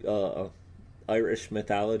Irish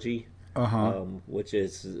mythology, which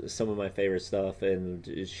is some of my favorite stuff. And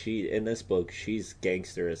in this book, she's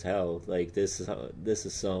gangster as hell. Like this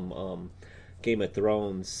is some Game of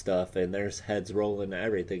Thrones stuff, and there's heads rolling and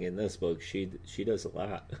everything in this book. She does a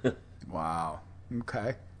lot. Wow.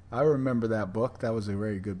 Okay. I remember that book. That was a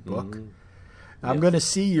very good book. I'm going to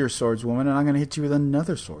see your swordswoman, and I'm going to hit you with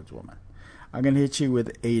another swordswoman. I'm going to hit you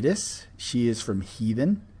with Adis. She is from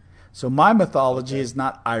Heathen. So my mythology is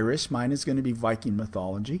not Irish. Mine is going to be Viking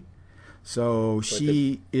mythology. So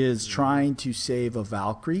she is trying to save a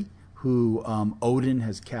Valkyrie who Odin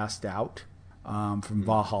has cast out from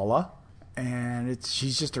Valhalla. And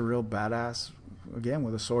she's just a real badass, again,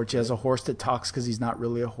 with a sword. She has a horse that talks because he's not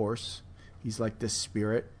really a horse. He's like this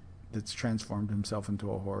spirit that's transformed himself into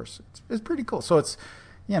a horse. It's pretty cool. So it's,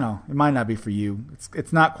 it might not be for you.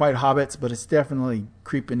 It's not quite Hobbits, but it's definitely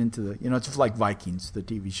creeping into the, it's like Vikings, the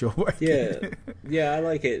TV show. Yeah, I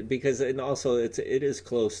like it because, and also it is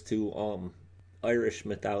close to Irish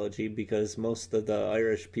mythology because most of the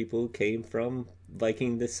Irish people came from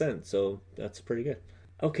Viking descent. So that's pretty good.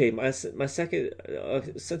 Okay, my second,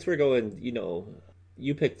 since we're going,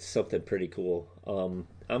 you picked something pretty cool.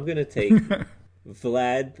 I'm going to take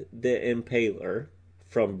Vlad the Impaler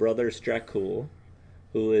from Brothers Dracul,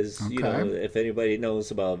 who is, if anybody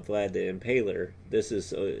knows about Vlad the Impaler, this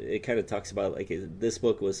is, it kind of talks about, like, this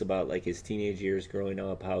book was about, like, his teenage years growing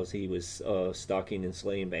up, how he was stalking and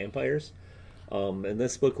slaying vampires. And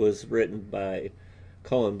this book was written by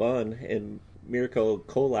Cullen Bunn, and Mirko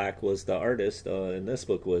Kolak was the artist, and this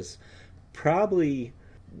book was probably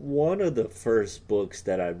one of the first books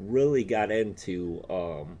that I really got into,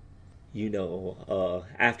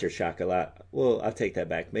 Aftershock a lot. Well, I'll take that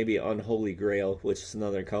back. Maybe Unholy Grail, which is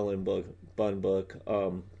another Cullen Bunn book,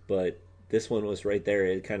 but this one was right there.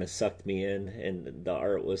 It kind of sucked me in, and the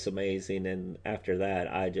art was amazing, and after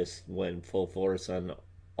that, I just went full force on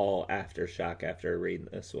all Aftershock after reading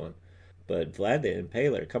this one. But Vlad the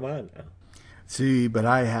Impaler, come on now. See, but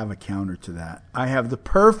I have a counter to that. I have the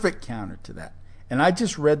perfect counter to that. And I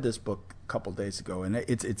just read this book a couple days ago, and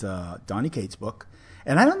it's a Donny Cates book.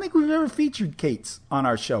 And I don't think we've ever featured Cates on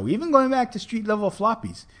our show. Even going back to Street Level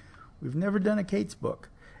Floppies, we've never done a Cates book.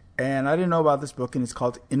 And I didn't know about this book, and it's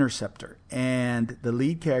called Interceptor. And the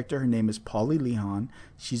lead character, her name is Polly Lehan.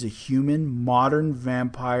 She's a human, modern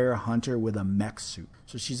vampire hunter with a mech suit.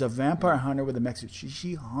 So she's a vampire hunter with a mech suit.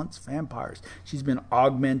 She hunts vampires. She's been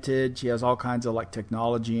augmented. She has all kinds of like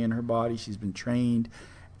technology in her body. She's been trained,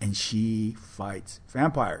 and she fights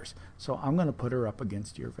vampires. So I'm going to put her up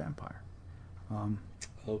against your vampire.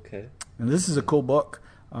 Okay. And this is a cool book.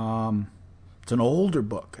 It's an older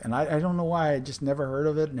book, and I don't know why. I just never heard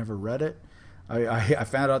of it, never read it. I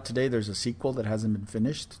found out today there's a sequel that hasn't been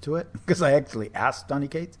finished to it because I actually asked Donny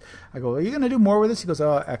Cates. I go, are you going to do more with this? He goes,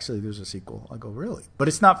 oh, actually, there's a sequel. I go, really? But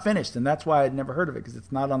it's not finished, and that's why I'd never heard of it because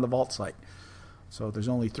it's not on the Vault site. So there's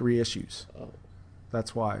only 3 issues. Oh.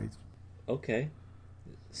 That's why. Okay.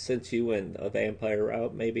 Since you went a vampire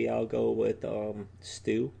route, maybe I'll go with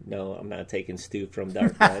Stu. No, I'm not taking Stu from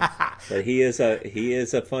Dark Red, but he is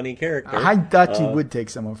a funny character. I thought you would take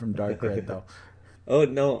someone from Dark Red, though. Oh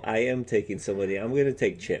no, I am taking somebody. I'm going to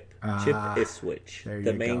take Chip. Chip Iswich,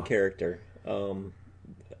 the main character.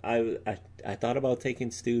 I thought about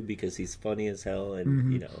taking Stu because he's funny as hell,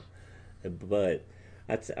 and but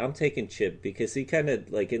I'm taking Chip because he kind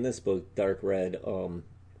of like in this book, Dark Red.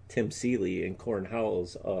 Tim Seeley and Corn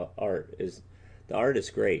Howell's the art is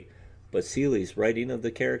great, but Seeley's writing of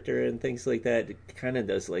the character and things like that kind of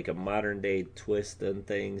does like a modern day twist on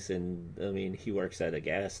things. And I mean, he works at a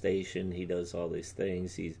gas station. He does all these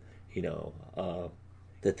things. He's the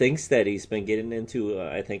things that he's been getting into.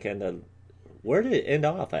 I think where did it end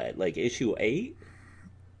off at? Like issue 8.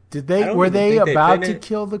 Were they about to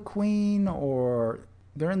kill the queen, or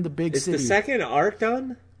they're in the big city? Is the second arc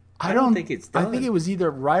done? I don't think it's done. I think it was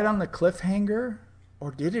either right on the cliffhanger,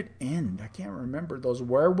 or did it end? I can't remember. Those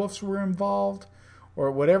werewolves were involved,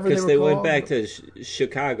 or whatever they were called. Because they went back to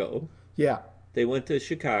Chicago. Yeah. They went to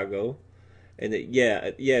Chicago, and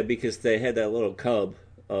because they had that little cub.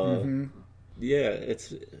 Yeah,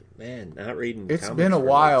 it's not reading. It's been a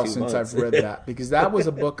while since I've read that, because that was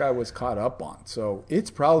a book I was caught up on. So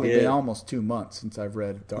it's probably been almost 2 months since I've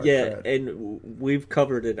read Dark Red. Yeah, and we've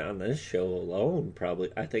covered it on this show alone. Probably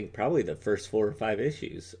the first 4 or 5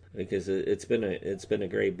 issues, because it's been a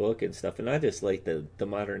great book and stuff. And I just like the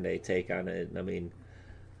modern day take on it. I mean,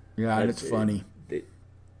 and it's funny. It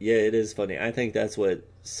is funny. I think that's what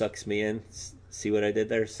sucks me in. See what I did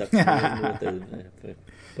there? Sucks me in with the.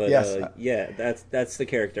 But yes. That's the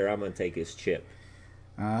character I'm going to take is Chip.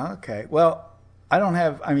 Okay. Well,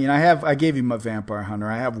 I gave you my Vampire Hunter.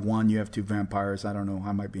 I have one. You have 2 vampires. I don't know.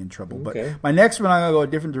 I might be in trouble. Okay. But my next one, I'm going to go a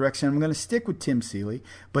different direction. I'm going to stick with Tim Seeley,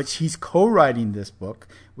 but she's co-writing this book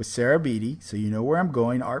with Sarah Beatty. So you know where I'm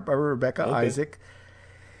going. Art by Rebecca Isaac.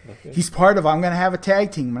 Okay. He's I'm going to have a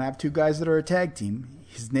tag team. I'm going to have 2 guys that are a tag team.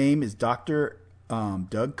 His name is Dr.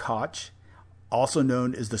 Doug Koch, also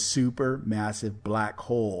known as the super massive black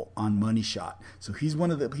hole on Money Shot. So he's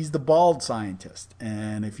the bald scientist.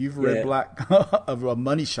 And if you've read of a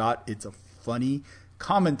Money Shot, it's a funny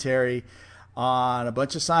commentary on a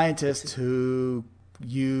bunch of scientists who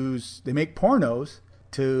they make pornos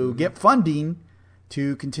to get funding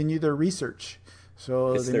to continue their research.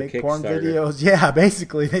 So they make porn videos. Yeah,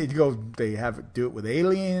 basically they do it with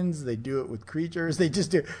aliens, they do it with creatures, they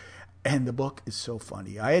just do. And the book is so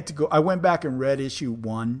funny. I went back and read issue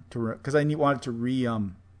 1 because I wanted to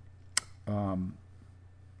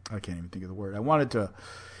I can't even think of the word. I wanted to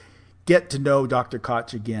get to know Dr.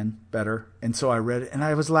 Koch again better. And so I read it and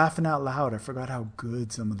I was laughing out loud. I forgot how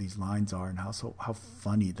good some of these lines are and how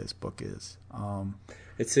funny this book is.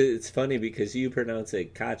 It's funny because you pronounce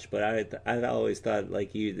it Koch, but I always thought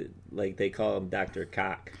they call him Dr.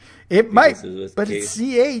 Cock. It might, but it's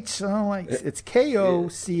CH, so it's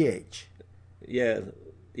KOCH. Yeah.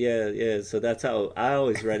 So that's how I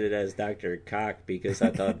always read it as Dr. Cock, because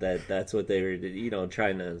I thought that's what they were,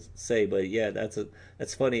 trying to say. But yeah, that's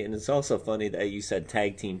funny, and it's also funny that you said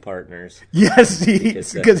tag team partners. Yes,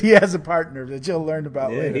 because he has a partner that you'll learn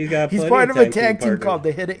about later. He's part of a tag team called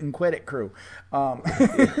the Hit It and Quit It crew.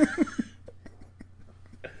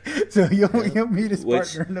 So you'll meet his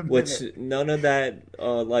partner in a minute. Which none of that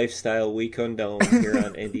lifestyle we condone here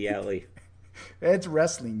on Indie Alley. It's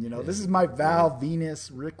wrestling, This is my Val Venus,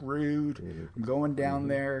 Rick Rude. I'm going down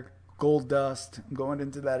there. Gold Dust. I'm going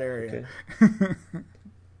into that area.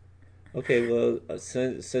 Okay, well,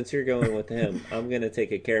 since you're going with him, I'm going to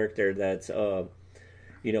take a character that's,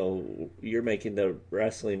 you're making the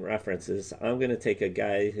wrestling references. I'm going to take a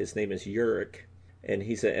guy, his name is Yurik, and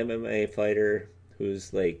he's an MMA fighter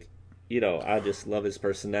who's I just love his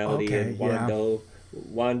personality. And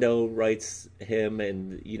Wando writes him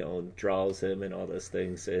and, draws him and all those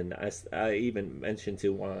things. And I even mentioned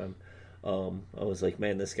to Juan, I was like,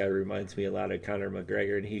 man, this guy reminds me a lot of Conor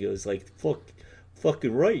McGregor. And he goes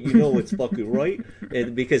fucking right. It's fucking right.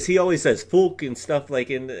 And because he always says "fuck" and stuff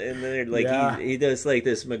in there, he does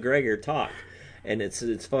this McGregor talk, and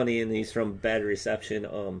it's funny. And he's from Bad Reception.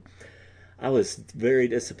 I was very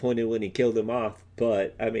disappointed when he killed him off,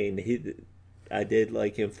 but I mean, I did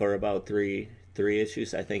like him for about three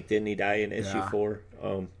issues. I think, didn't he die in issue 4?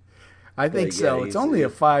 I think so. It's only a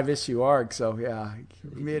 5-issue arc, so he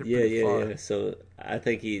made it pretty far. Yeah. So I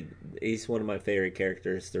think he's one of my favorite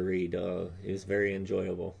characters to read. He was very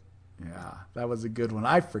enjoyable. Yeah, that was a good one.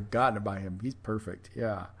 I'd forgotten about him. He's perfect.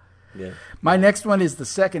 Yeah. Yeah. My next one is the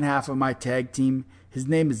second half of my tag team. His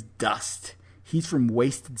name is Dust. He's from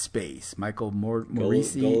Wasted Space. Michael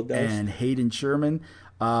Morisi and Hayden Sherman.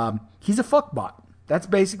 He's a fuckbot. That's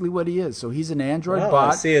basically what he is. So he's an android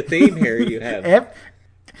bot. I see a theme here you have.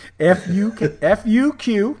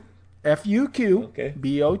 F-U-Q, okay.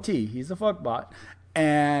 B-O-T. He's a fuckbot.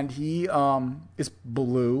 And he is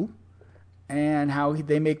blue. And how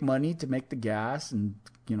they make money to make the gas and,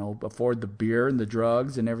 afford the beer and the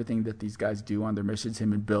drugs and everything that these guys do on their missions,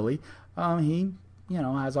 him and Billy. He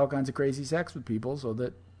has all kinds of crazy sex with people so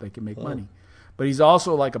that they can make money. But he's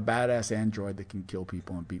also like a badass android that can kill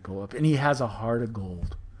people and beat people up. And he has a heart of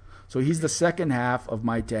gold. So he's the second half of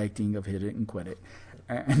my tag team of Hit It and Quit It.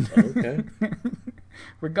 And Okay.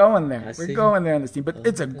 we're going there. See. We're going there on this team. But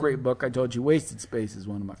it's a great book. I told you, Wasted Space is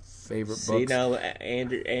one of my favorite See, books. now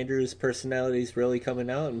Andrew's personality is really coming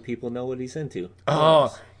out, and people know what he's into.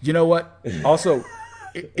 Oh, you know what? Also,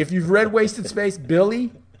 if you've read Wasted Space,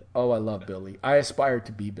 Billy, I love Billy. I aspire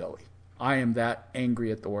to be Billy. I am that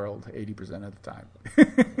angry at the world 80% of the time.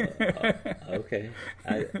 Okay.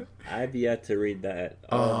 I've yet to read that.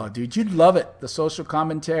 Dude, you'd love it. The social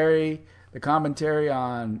commentary, the commentary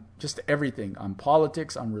on just everything, on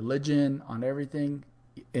politics, on religion, on everything.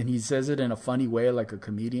 And he says it in a funny way, like a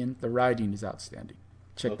comedian. The writing is outstanding.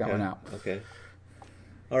 Check that one out. Okay.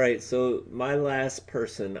 All right, so my last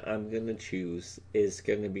person I'm going to choose is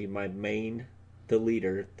going to be the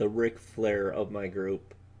leader, the Ric Flair of my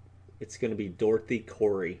group. It's going to be Dorothy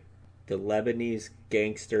Corey, the Lebanese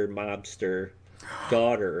gangster mobster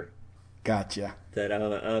daughter. Gotcha. That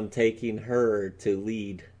I'm taking her to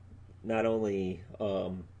lead not only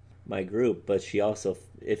my group, but she also,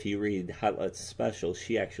 if you read Hot Let's Special,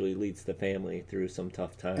 she actually leads the family through some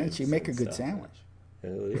tough times. And she make a good sandwich.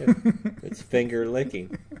 Oh, yeah. It's finger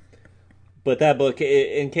licking. But that book,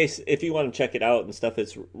 in case, if you want to check it out and stuff,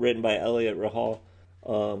 it's written by Elliot Rahal.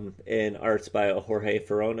 And art's by Jorge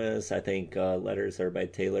Ferones. I think letters are by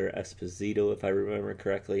Taylor Esposito, if I remember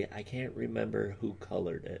correctly. I can't remember who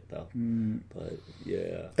colored it, though. But,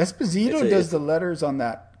 yeah. Esposito does the letters on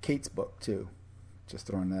that Kate's book, too. Just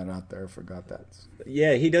throwing that out there. I forgot that.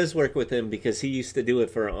 Yeah, he does work with him because he used to do it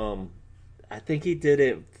for, I think he did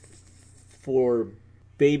it for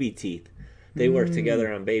Baby Teeth. They worked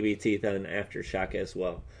together on Baby Teeth and Aftershock as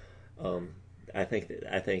well. I think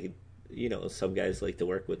some guys like to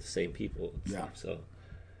work with the same people. And stuff, so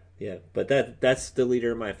yeah, but that's the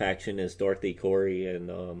leader of my faction is Dorothy Corey,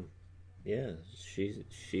 and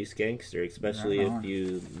she's gangster, especially if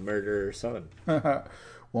you murder her son.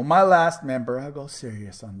 Well, my last member, I'll go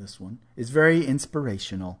serious on this one, is very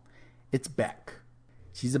inspirational. It's Beck.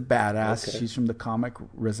 She's a badass. Okay. She's from the comic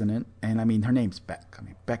Resonant, and I mean her name's Beck. I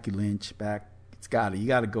mean Becky Lynch. Beck. You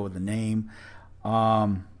got to go with the name.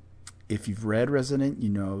 If you've read Resonant, you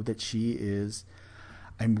know that she is.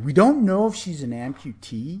 And we don't know if she's an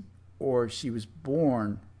amputee or she was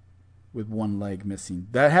born with one leg missing.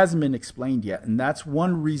 That hasn't been explained yet, and that's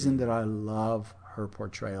one reason that I love her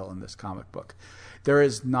portrayal in this comic book. There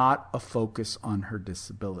is not a focus on her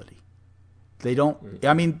disability. They don't.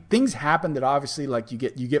 I mean, things happen that obviously, like you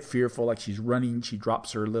get fearful. Like she's running, she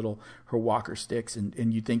drops her walker sticks,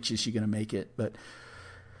 and you think is she going to make it? But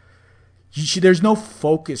there's no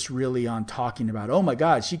focus really on talking about, oh my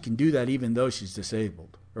God, she can do that even though she's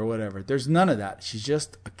disabled or whatever. There's none of that. She's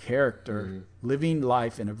just a character living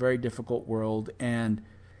life in a very difficult world, and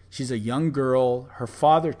she's a young girl. Her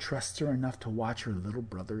father trusts her enough to watch her little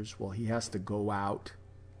brothers while he has to go out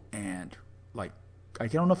and I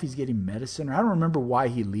don't know if he's getting medicine or I don't remember why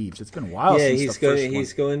he leaves. It's been a while since the first one.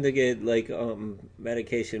 He's going to get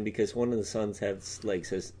medication because one of the sons has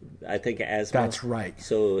I think asthma. That's right.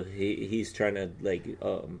 So he's trying to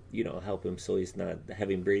help him so he's not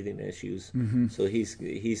having breathing issues. Mm-hmm. So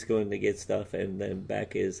he's going to get stuff, and then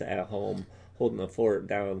Beck is at home holding the fort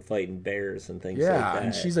down, fighting bears and things like that. Yeah,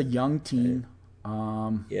 and she's a young teen.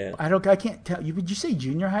 Yeah, I can't tell you. Would you say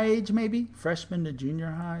junior high age, maybe freshman to junior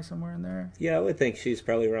high, somewhere in there? Yeah, I would think she's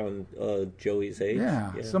probably around Joey's age.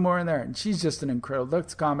 Yeah, somewhere in there. And she's just an incredible.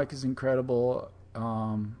 This comic is incredible.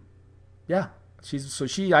 I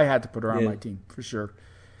had to put her on my team for sure.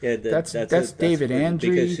 Yeah, that's David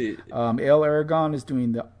Andre. Al Aragon is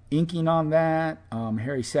doing the inking on that.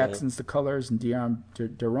 Harry Saxon's the colors, and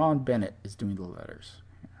Deron Bennett is doing the letters.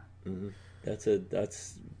 Yeah. Mm-hmm.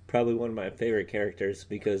 That's probably one of my favorite characters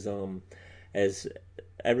because as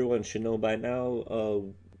everyone should know by now,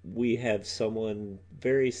 we have someone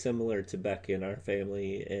very similar to Beck in our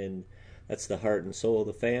family, and that's the heart and soul of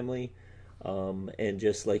the family. And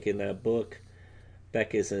just like in that book,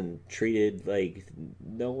 Beck isn't treated like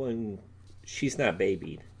she's not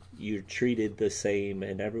babied. You're treated the same,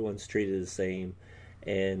 and everyone's treated the same.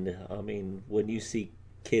 And I mean, when you see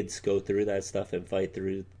kids go through that stuff and fight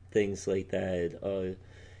through things like that,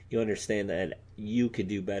 you understand that you could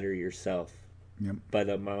do better yourself by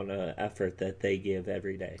the amount of effort that they give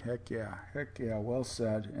every day. Heck yeah, well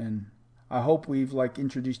said. And I hope we've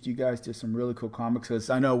introduced you guys to some really cool comics. Cause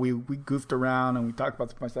I know we goofed around and we talked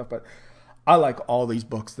about some stuff, but I like all these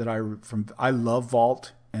books that I love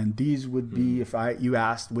Vault, and these would be if you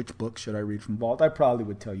asked which book should I read from Vault, I probably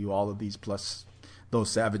would tell you all of these plus Those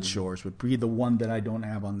Savage Shores would be the one that I don't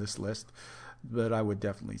have on this list. But I would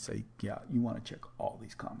definitely say, yeah, you want to check all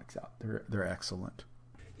these comics out. They're excellent.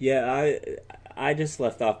 Yeah, I just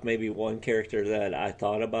left off maybe one character that I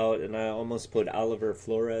thought about, and I almost put Oliver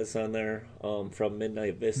Flores on there from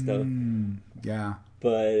Midnight Vista. Yeah.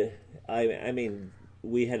 But, I mean,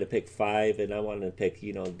 we had to pick 5, and I wanted to pick,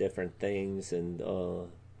 different things and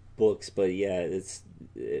books. But, yeah,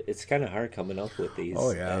 it's kind of hard coming up with these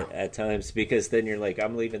at times, because then you're like,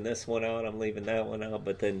 I'm leaving this one out, I'm leaving that one out,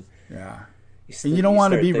 but then... Yeah. And you don't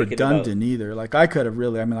want to be redundant either. Like I could have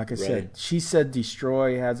really, like I said, she said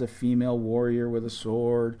Destroy has a female warrior with a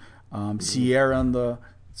sword. Sierra and the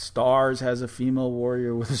Stars has a female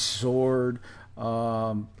warrior with a sword.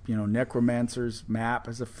 Necromancer's Map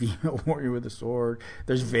has a female warrior with a sword.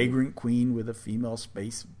 There's Vagrant Queen with a female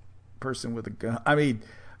space person with a gun. I mean,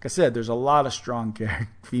 like I said, there's a lot of strong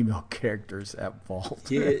female characters at Vault.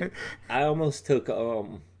 Yeah, I almost took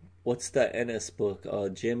what's the Ennis book?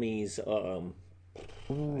 Jimmy's.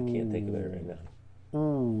 I can't think of it right now.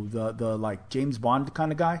 Ooh, the like James Bond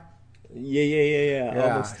kind of guy. Yeah.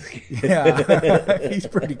 Almost. Yeah, he's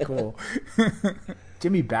pretty cool.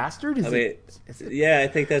 Jimmy Bastard. Is it? Yeah, I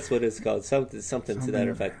think that's what it's called. Something to that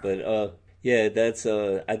effect. But yeah, that's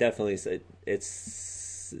I definitely said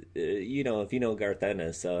it's if you know Garth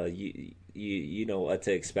Ennis, you know what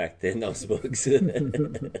to expect in those books.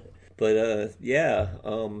 But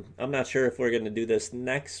I'm not sure if we're going to do this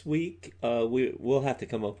next week. We'll have to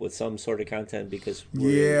come up with some sort of content because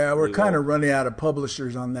we're kind of running out of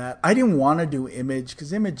publishers on that. I didn't want to do Image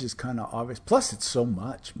because Image is kind of obvious. Plus, it's so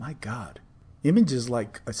much. My God, Image is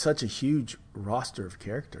like such a huge roster of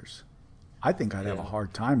characters. I think I'd have a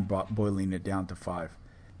hard time boiling it down to 5.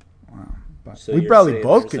 Wow. But so we probably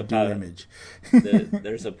both could do Image.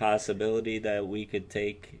 There's a possibility that we could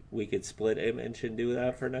split Image and do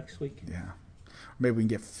that for next week. Yeah, maybe we can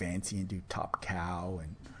get fancy and do Top Cow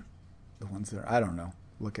and the ones that are, I don't know.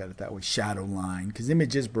 Look at it that way. Shadowline, because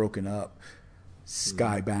Image is broken up.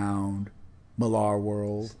 Skybound, Millar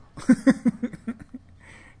World.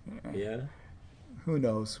 Yeah. Who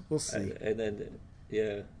knows? We'll see. And then,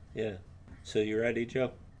 yeah. So you ready,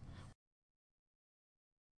 Joe?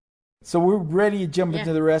 So we're ready to jump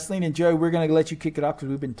into the wrestling. And Joey, we're going to let you kick it off because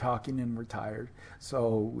we've been talking and we're tired.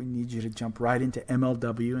 So we need you to jump right into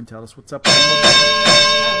MLW and tell us what's up with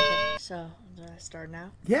MLW. Okay, so do I start now?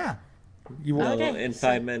 Yeah. In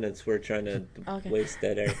 5 minutes, we're trying to waste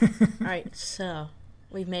that air. All right, so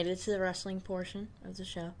we've made it to the wrestling portion of the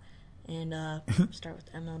show. And start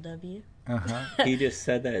with MLW. Uh-huh. He just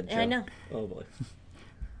said that, Joe. Yeah, I know. Oh, boy.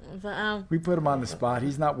 But, we put him on the spot.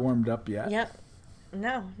 He's not warmed up yet. Yep.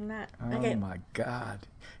 No, I'm not. Oh, my God.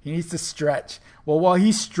 He needs to stretch. Well, while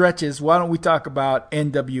he stretches, why don't we talk about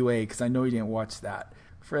NWA? Because I know you didn't watch that.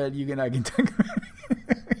 Fred, you and I can talk about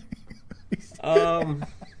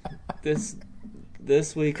it.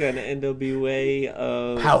 This week on NWA,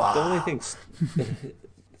 the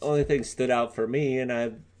only thing stood out for me, and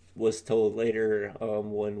I was told later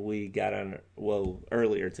when we got on,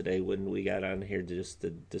 earlier today when we got on here just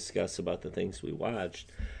to discuss about the things we watched,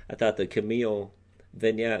 I thought the Camille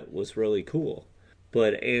vignette was really cool,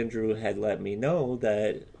 but Andrew had let me know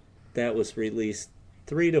that was released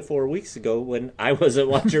 3 to 4 weeks ago when I wasn't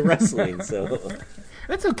watching wrestling. So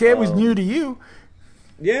that's okay. It was new to you.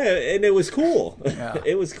 Yeah, and it was cool. Yeah.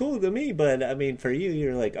 It was cool to me, but I mean, for you,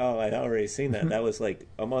 you're like, oh, I already seen that. That was like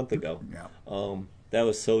a month ago. Yeah. That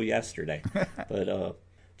was so yesterday. But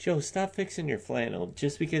Joe, stop fixing your flannel.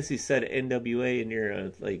 Just because he said NWA and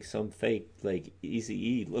you're like some fake like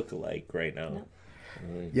Eazy-E lookalike right now. No.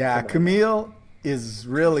 Yeah, Camille is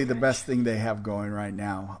really the best thing they have going right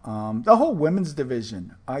now. The whole women's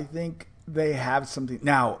division, I think they have something.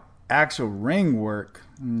 Now, actual ring work,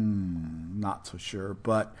 not so sure.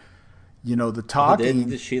 But, the talking.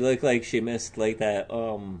 Did she look like she missed like that?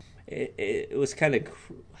 It was kind of,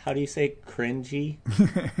 how do you say, cringy?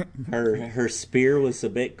 Her spear was a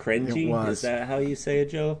bit cringy. It was. Is that how you say it,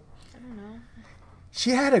 Joe? I don't know. She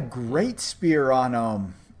had a great spear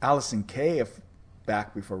on Allison Kay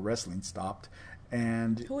back before wrestling stopped.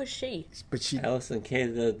 And who is she? But she Allison Kay,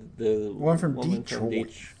 the one from woman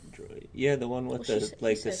Detroit. Yeah, the one with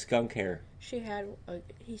the skunk hair. She had.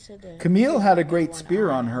 He said that Camille had a great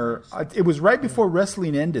spear on her. It was right before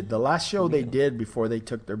wrestling ended. The last show they did before they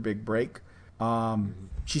took their big break.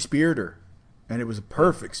 She speared her, and it was a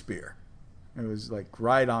perfect spear. It was like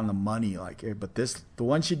right on the money. But the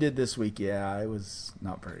one she did this week, it was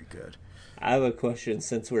not very good. I have a question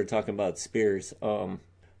since we're talking about spears.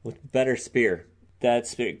 With better spear, that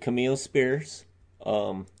spear, Camille Spears,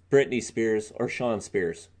 Britney Spears, or Sean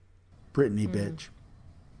Spears? Britney, bitch.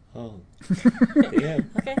 Oh. Yeah.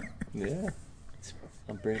 Okay. Yeah.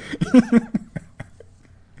 I'm Brittany.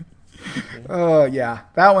 Oh, yeah.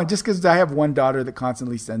 That one, just because I have one daughter that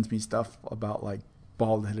constantly sends me stuff about, like,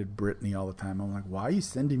 bald-headed Britney all the time. I'm like, why are you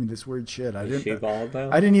sending me this weird shit? Is she bald now?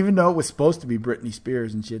 I didn't even know it was supposed to be Britney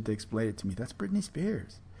Spears, and she had to explain it to me. That's Britney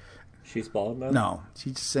Spears. She's bald now? No, she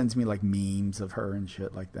just sends me, like, memes of her and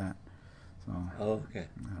shit like that. So, Oh, okay.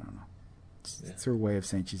 I don't know. It's her way of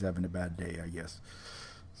saying she's having a bad day, I guess.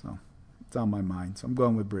 So, it's on my mind. So, I'm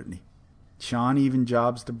going with Britney. Sean even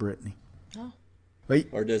jobs to Britney. Oh. Wait.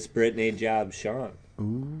 Or does Brittany job Sean?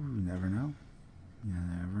 Ooh, you never know. You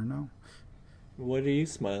never know. What are you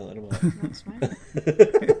smiling about? Not smiling.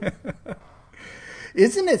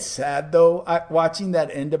 Isn't it sad though, watching that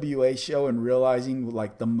NWA show and realizing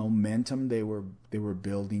like the momentum they were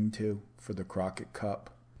building to for the Crockett Cup,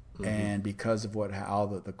 and because of how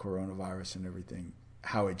the coronavirus and everything,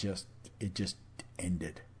 how it just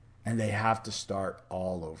ended, and they have to start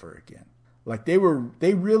all over again. Like they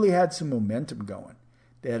really had some momentum going.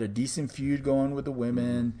 They had a decent feud going with the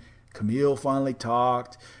women. Camille finally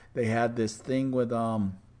talked. They had this thing with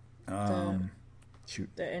The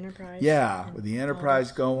Enterprise. Yeah, with the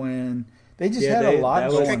Enterprise going. They just had a lot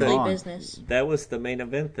going Strictly on. business. That was the main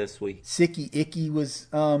event this week. Sicky Icky was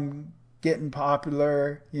getting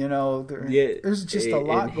popular. You know, there's just a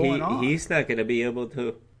lot going on. He's not going to be able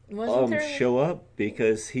to show up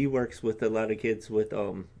because he works with a lot of kids with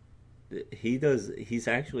he's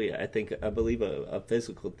actually I believe a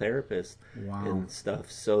physical therapist. Wow. And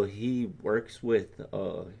stuff. So he works with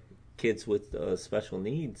kids with special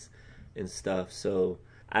needs and stuff. So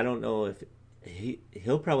I don't know if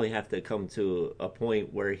he'll probably have to come to a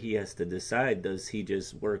point where he has to decide, does he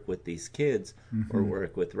just work with these kids or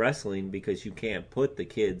work with wrestling, because you can't put the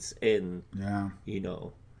kids in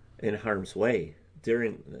in harm's way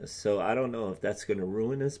during this. So I don't know if that's going to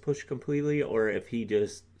ruin his push completely or if he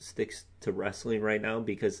just sticks to wrestling right now,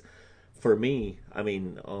 because for me, I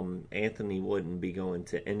mean, Anthony wouldn't be going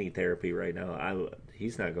to any therapy right now.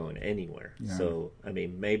 He's not going anywhere. Yeah. So, I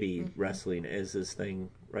mean, maybe wrestling is his thing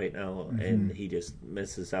right now, and he just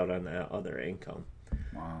misses out on that other income.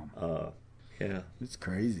 Wow. Yeah. It's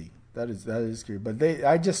crazy. That is crazy. But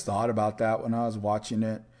I just thought about that when I was watching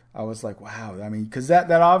it. I was like, wow. I mean, because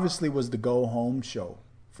that obviously was the go-home show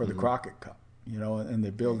for the Crockett Cup. You know, and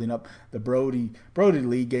they're building up. The Brody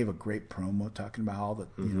Lee gave a great promo talking about how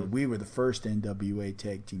we were the first NWA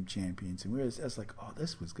Tag Team Champions, and I was like, oh,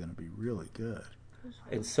 this was going to be really good.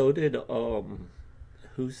 And so did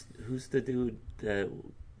who's the dude that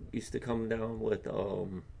used to come down with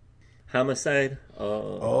Homicide?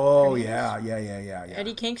 Yeah.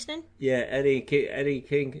 Eddie Kingston. Yeah, Eddie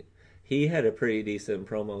King. He had a pretty decent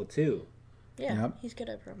promo too. Yeah, he's good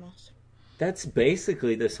at promos. That's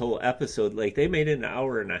basically this whole episode. Like, they made it an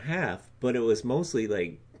hour and a half, but it was mostly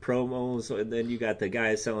like promos, and then you got the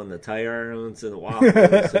guys selling the tire irons and the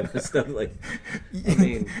waffles and stuff. Like, I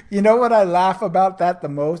mean, you know what I laugh about that the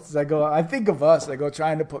most is I think of us. I go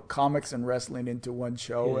trying to put comics and wrestling into one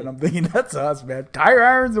show, and I'm thinking that's us, man. Tire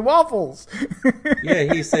irons and waffles.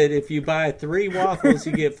 Yeah, he said if you buy 3 waffles,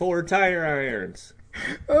 you get 4 tire irons.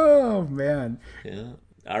 Oh man. Yeah,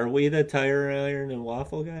 are we the tire iron and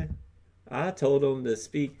waffle guy? I told him to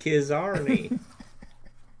speak Kizarni.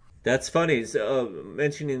 That's funny. So,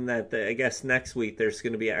 mentioning that, I guess next week there's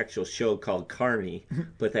going to be an actual show called Carney,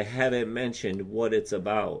 but they haven't mentioned what it's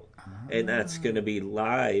about. And that's going to be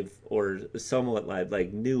live or somewhat live,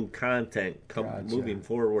 like new content moving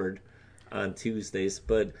forward on Tuesdays.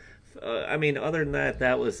 But, I mean, other than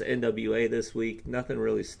that was NWA this week. Nothing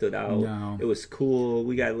really stood out. No. It was cool.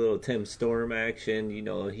 We got a little Tim Storm action. You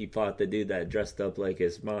know, he fought the dude that dressed up like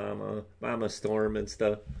his Mama Storm and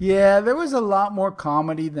stuff. Yeah, there was a lot more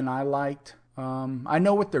comedy than I liked. I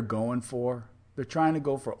know what they're going for. They're trying to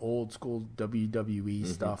go for old school WWE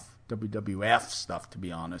stuff, WWF stuff, to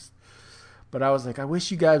be honest. But I was like, I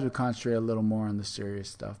wish you guys would concentrate a little more on the serious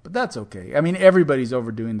stuff. But that's okay. I mean, everybody's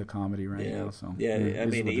overdoing the comedy right now. So I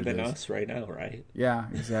mean, even us right now, right? Yeah,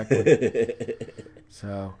 exactly.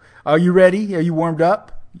 So, are you ready? Are you warmed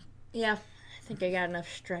up? Yeah, I think I got enough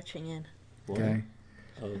stretching in. Okay.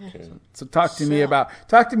 Okay. So talk to me about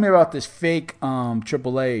this fake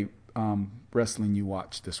AAA wrestling you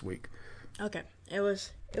watched this week. Okay, it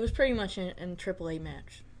was pretty much an AAA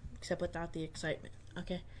match, except without the excitement.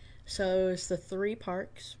 Okay. So it was the 3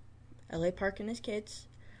 Parks, LA Park and his kids,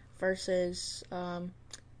 versus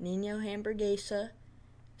Nino Hamburguesa,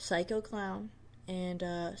 Psycho Clown, and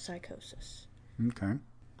Psychosis. Okay.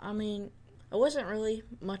 I mean, it wasn't really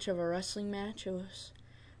much of a wrestling match. It was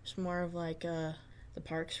more of like the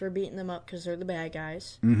Parks were beating them up because they're the bad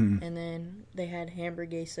guys. Mm-hmm. And then they had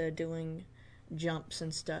Hamburguesa doing jumps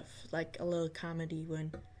and stuff, like a little comedy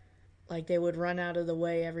when, like, they would run out of the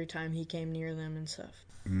way every time he came near them and stuff.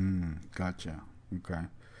 Gotcha. Okay.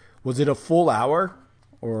 Was it a full hour,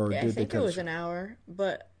 or Yeah, did I think they it was an hour,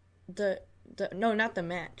 but no, not the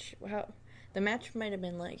match. The match might have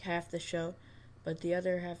been like half the show, but the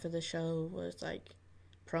other half of the show was like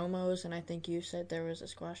promos, and I think you said there was a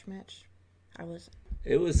squash match.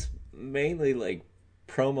 It was mainly like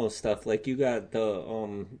promo stuff. Like you got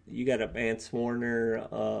a Vance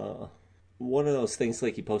Warner, one of those things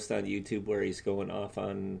like he posts on YouTube where he's going off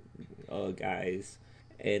on guys,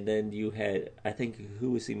 and then you had, I think,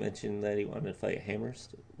 who was he mentioned that he wanted to fight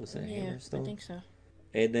Hammerstone? Was it Hammerstone? I think so.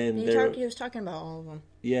 And then he was talking about all of them.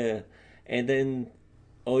 Yeah, and then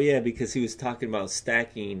because he was talking about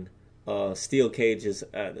stacking steel cages,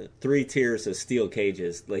 3 tiers of steel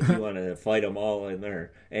cages. Like you want to fight them all in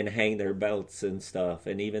there and hang their belts and stuff.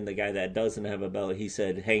 And even the guy that doesn't have a belt, he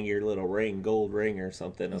said, hang your little ring, gold ring or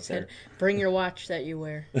something up there. Bring your watch that you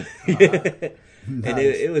wear. Nice. And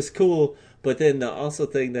it was cool. But then the also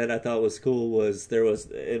thing that I thought was cool was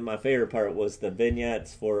and my favorite part was the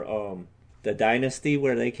vignettes for the Dynasty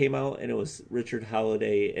where they came out, and it was Richard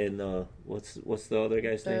Holiday and what's the other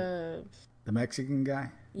guy's name? The Mexican guy.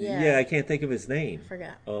 Yeah, I can't think of his name.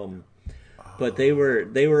 Forgot. But they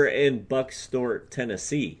were in Buckstort,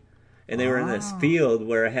 Tennessee, and they were in this field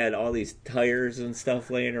where it had all these tires and stuff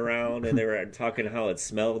laying around, and they were talking how it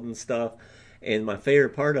smelled and stuff. And my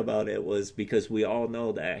favorite part about it was because we all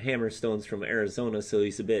know that Hammerstone's from Arizona, so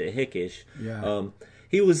he's a bit hickish. Yeah.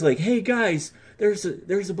 He was like, "Hey guys, there's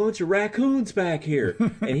a bunch of raccoons back here,"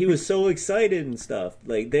 and he was so excited and stuff.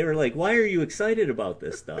 Like they were like, "Why are you excited about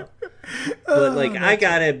this stuff?" But like I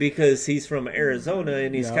got it because he's from Arizona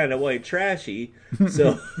and he's kind of white trashy,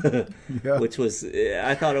 so which was,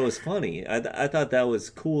 I thought it was funny. I thought that was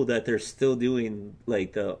cool that they're still doing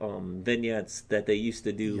like the vignettes that they used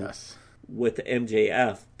to do. Yes. With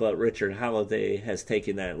MJF, but Richard Holiday has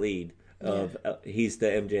taken that lead of he's the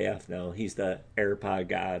MJF now. He's the AirPod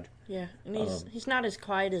God. Yeah, and he's not as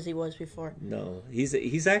quiet as he was before. No,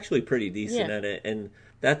 he's actually pretty decent at it, and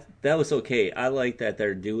that was okay. I like that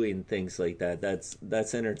they're doing things like that.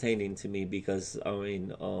 That's entertaining to me because I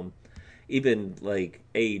mean, even like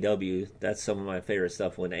AEW, that's some of my favorite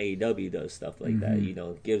stuff when AEW does stuff like that. You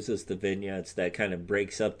know, gives us the vignettes that kind of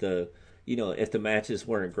breaks up the. You know, if the matches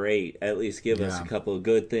weren't great, at least give us a couple of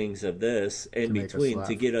good things of this in between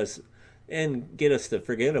to get us to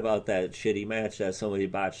forget about that shitty match that somebody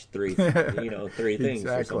botched three things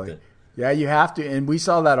or something. Yeah, you have to. And we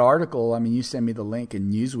saw that article. I mean, you sent me the link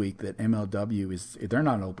in Newsweek that MLW they're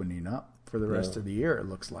not opening up for the rest of the year. It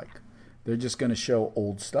looks like they're just going to show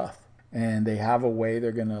old stuff, and they have a way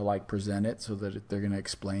they're going to like present it so that they're going to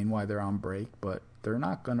explain why they're on break, but they're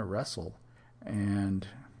not going to wrestle. And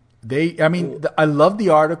I love the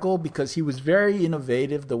article because he was very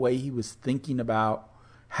innovative the way he was thinking about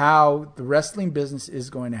how the wrestling business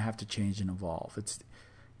is going to have to change and evolve. It's,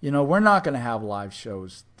 we're not going to have live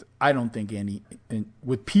shows, I don't think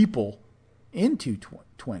with people into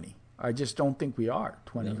 20. I just don't think we are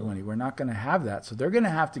 2020. No. We're not going to have that. So they're going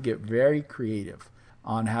to have to get very creative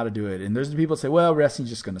on how to do it. And there's the people that say, well,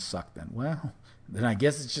 wrestling's just going to suck then. Well, then I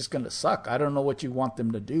guess it's just going to suck. I don't know what you want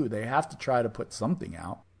them to do. They have to try to put something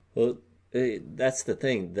out. Well, that's the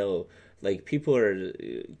thing, though. Like, people are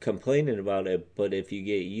complaining about it, but if you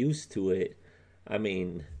get used to it, I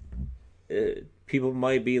mean, people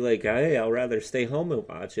might be like, hey, I'll rather stay home and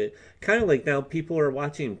watch it. Kind of like now people are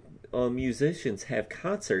watching musicians have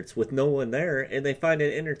concerts with no one there, and they find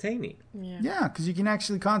it entertaining. Yeah, because you can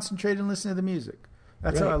actually concentrate and listen to the music.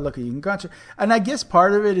 That's how I look at it. You can concentrate. And I guess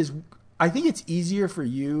part of it is, I think it's easier for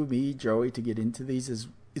you, me, Joey, to get into these.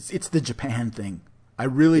 It's the Japan thing. I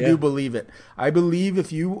really do believe it. I believe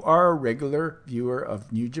if you are a regular viewer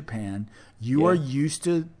of New Japan, you are used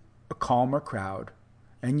to a calmer crowd,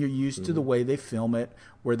 and you're used to the way they film it,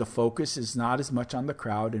 where the focus is not as much on the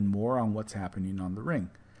crowd and more on what's happening on the ring.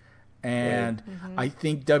 And I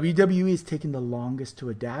think WWE is taking the longest to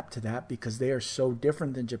adapt to that because they are so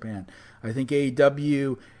different than Japan. I think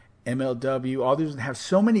AEW, MLW, all these have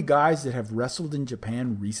so many guys that have wrestled in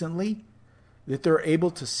Japan recently that they're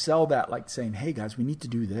able to sell that, like saying, hey, guys, we need to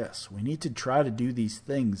do this. We need to try to do these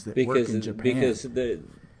things that work in Japan. Because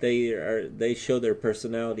they show their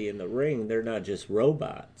personality in the ring. They're not just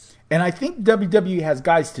robots. And I think WWE has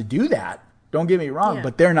guys to do that. Don't get me wrong,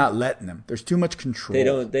 but they're not letting them. There's too much control.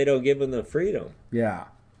 They don't give them the freedom. Yeah.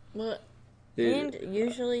 Well, and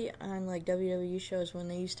usually on like WWE shows when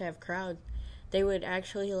they used to have crowds, they would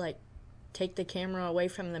actually like take the camera away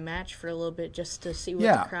from the match for a little bit just to see what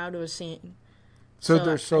Yeah. the crowd was seeing. So So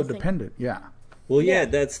they're so I think- dependent. Yeah. Well, yeah,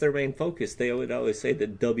 that's their main focus. They would always say the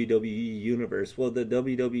WWE universe. Well, the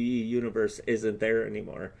WWE universe isn't there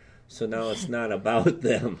anymore. So now it's not about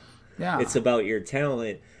them. Yeah. It's about your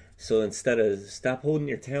talent. So instead of stop holding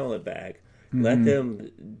your talent back, Mm-hmm. let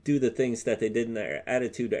them do the things that they did in their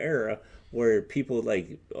Attitude Era, where people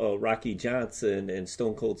like Rocky Johnson and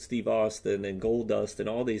Stone Cold Steve Austin and Goldust and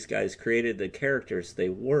all these guys created the characters they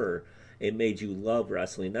were. It made you love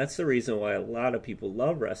wrestling. That's the reason why a lot of people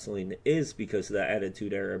love wrestling, is because of the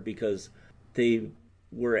Attitude Era, because they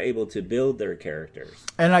were able to build their characters.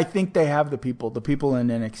 And I think they have the people in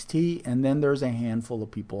NXT, and then there's a handful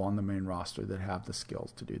of people on the main roster that have the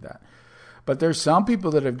skills to do that. But there's some people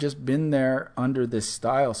that have just been there under this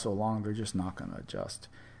style so long, they're just not going to adjust.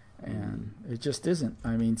 And it just isn't.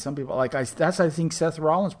 I mean, some people, I think Seth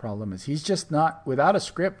Rollins' problem is. He's just not, without a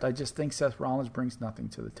script, I just think Seth Rollins brings nothing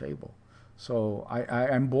to the table. So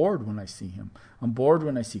I'm bored when I see him. I'm bored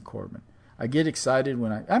when I see Corbin. I get excited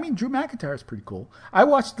when I mean, Drew McIntyre is pretty cool. I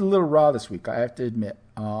watched a little Raw this week, I have to admit.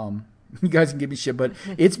 You guys can give me shit, but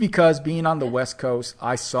it's because being on the West Coast,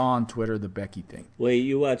 I saw on Twitter the Becky thing. Wait,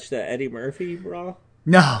 you watched the Eddie Murphy Raw?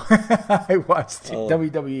 No, I watched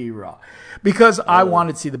WWE Raw because I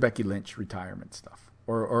wanted to see the Becky Lynch retirement stuff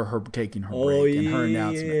or her taking her break and her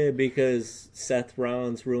announcement. Yeah, because Seth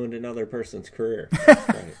Rollins ruined another person's career.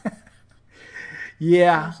 Right. What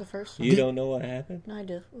Yeah. was the first one? You don't know what happened? No, I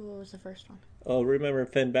do. What was the first one? Oh, remember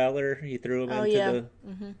Finn Balor? He threw him Oh, into yeah. the...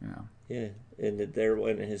 Yeah. Yeah, and there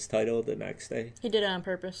went his title the next day. He did it on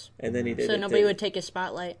purpose. And then he did So it nobody to, would take his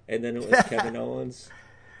spotlight. And then it was Kevin Owens.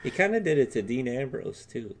 He kind of did it to Dean Ambrose,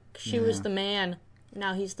 too. She was the man.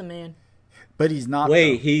 Now he's the man. But he's not.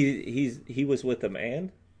 Wait, though. he was with a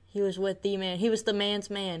man? He was with the man. He was the man's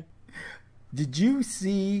man. Did you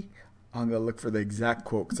see? I'm gonna look for the exact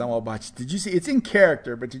quote because I'm all about you. Did you see? It's in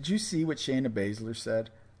character, but did you see what Shayna Baszler said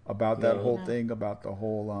about that No. whole thing about the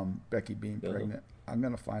whole Becky being No. pregnant? I'm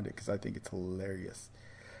gonna find it because I think it's hilarious.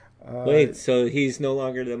 Wait, so he's no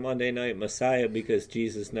longer the Monday Night Messiah because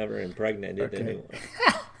Jesus never impregnated Okay. anyone.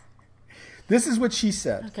 This is what she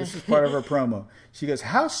said. Okay. This is part of her promo. She goes,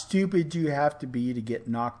 "How stupid do you have to be to get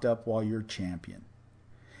knocked up while you're champion?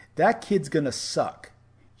 That kid's gonna suck.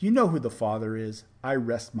 You know who the father is. I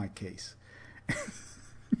rest my case."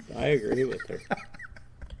 I agree with her.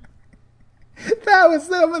 That was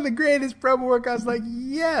some of the greatest promo work. I was like,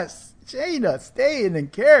 yes, Shayna, staying in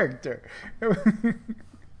character.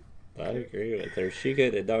 I agree with her. She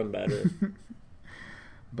could have done better.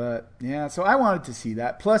 But, yeah, so I wanted to see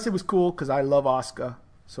that. Plus, it was cool because I love Asuka.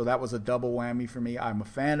 So that was a double whammy for me. I'm a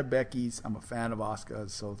fan of Becky's. I'm a fan of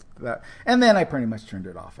Asuka's. So that, and then I pretty much turned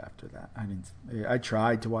it off after that. I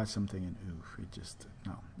tried to watch something and it just,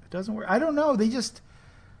 no, it doesn't work. I don't know.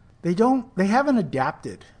 They haven't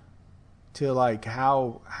adapted to like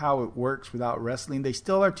how it works without wrestling. They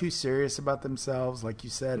still are too serious about themselves. Like you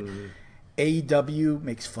said, AEW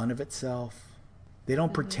makes fun of itself. They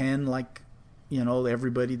don't pretend like,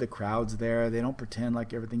 everybody, the crowd's there. They don't pretend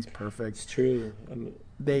like everything's perfect. It's true.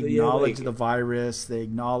 They acknowledge the virus. They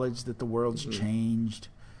acknowledge that the world's changed.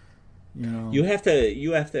 You have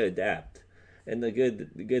to adapt. And the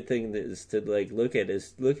good thing is to look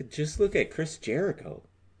at Chris Jericho.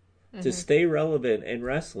 To stay relevant in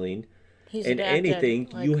wrestling He's and adapted, anything,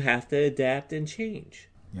 like- you have to adapt and change.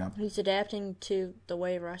 Yeah. He's adapting to the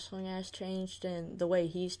way wrestling has changed and the way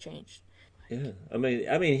he's changed. Yeah. I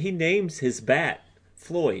mean he names his bat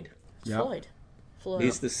Floyd. Yep. Floyd.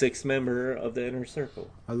 He's the sixth member of the Inner Circle.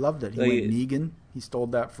 I loved it. He Like- went Negan. He stole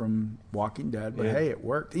that from Walking Dead, but Yeah. hey, it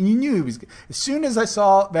worked. And you knew he was. As soon as I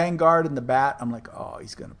saw Vanguard and the bat, I'm like, oh,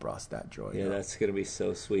 he's gonna bust that joy. Yeah, that's gonna be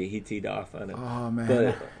so sweet. He teed off on it. Oh man,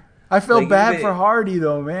 But I felt like, bad even- for Hardy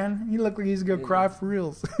though, man. He looked like he's gonna cry for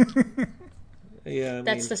reals. yeah,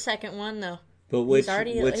 That's the second one, though. But which he's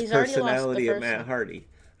already lost the personality of first Matt one. Hardy?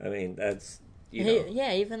 I mean, that's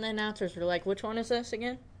Yeah, even the announcers were like, "Which one is this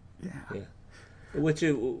again?" Yeah. which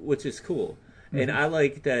is cool. And I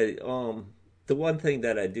like that. The one thing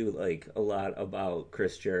that I do like a lot about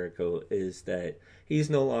Chris Jericho is that he's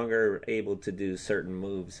no longer able to do certain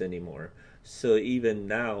moves anymore. So even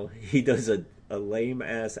now, he does a lame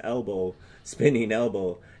ass spinning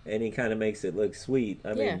elbow, and he kind of makes it look sweet.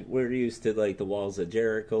 I Yeah. mean, we're used to the Walls of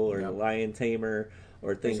Jericho or the Lion Tamer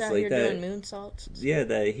or things He's out like here that. doing moonsaults. Yeah,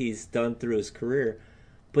 that he's done through his career,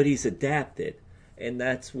 but he's adapted, and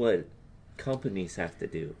that's what companies have to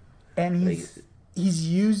do. And he's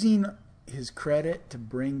using his credit to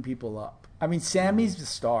bring people up. I mean, Sammy's the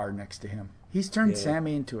star next to him. He's turned Yeah.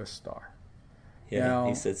 Sammy into a star. Yeah,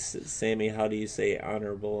 he said, Sammy, how do you say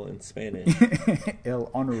honorable in Spanish?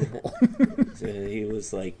 El honorable. So he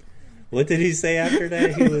was like, what did he say after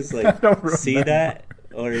that? He was like, see that?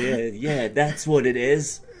 Or yeah, that's what it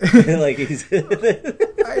is. Like he's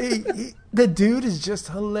the dude is just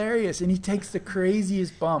hilarious, and he takes the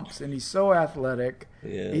craziest bumps, and he's so athletic.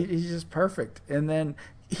 Yeah. He's just perfect. And then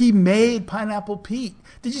he made Pineapple Pete.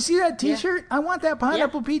 Did you see that T-shirt? I want that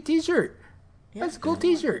Pineapple Pete T-shirt. Yeah, That's a cool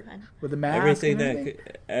T-shirt with a mask.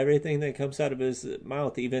 Everything that comes out of his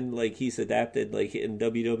mouth, even like he's adapted. Like in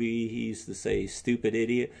WWE, he used to say "stupid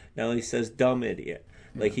idiot." Now he says "dumb idiot."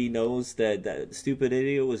 Yeah. Like he knows that "stupid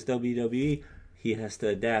idiot" was WWE. He has to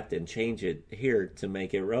adapt and change it here to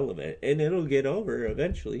make it relevant, and it'll get over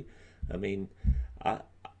eventually. I mean, I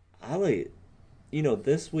like,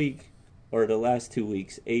 this week or the last 2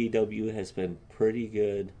 weeks, AEW has been pretty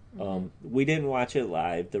good. We didn't watch it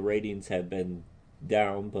live. The ratings have been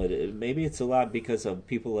down, but maybe it's a lot because of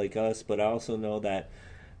people like us. But I also know that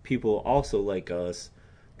people also like us,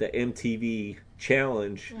 the MTV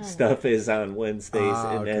Challenge stuff is on Wednesdays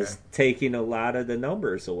and has taken a lot of the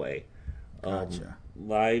numbers away. Gotcha.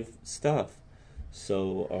 Live stuff.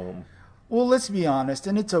 So, well, let's be honest,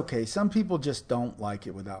 and it's okay. Some people just don't like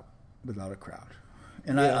it without a crowd,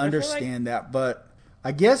 and I understand that. But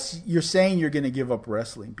I guess you're saying you're going to give up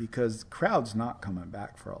wrestling because crowd's not coming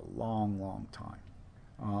back for a long, long time.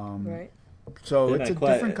 Right. So then it's a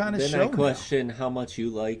different kind of show. Then I question how much you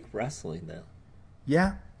like wrestling now.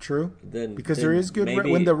 Yeah, true. Because then there is good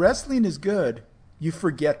when the wrestling is good, you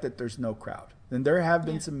forget that there's no crowd. And there have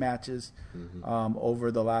been some matches over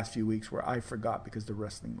the last few weeks where I forgot because the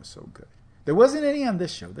wrestling was so good. There wasn't any on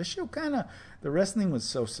this show. This show the wrestling was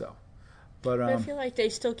so-so. But I feel like they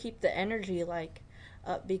still keep the energy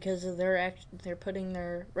up because they're putting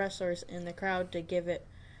their wrestlers in the crowd to give it,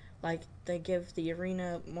 they give the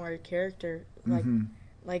arena more character.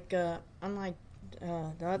 Unlike the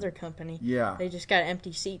other company, they just got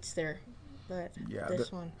empty seats there. But this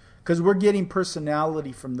one. Because we're getting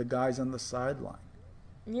personality from the guys on the sideline.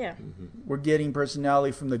 Yeah. We're getting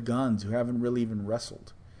personality from the Guns, who haven't really even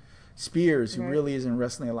wrestled. Spears, who really isn't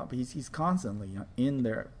wrestling a lot, but he's constantly in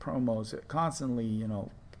their promos, constantly,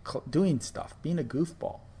 doing stuff, being a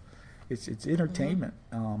goofball. It's entertainment.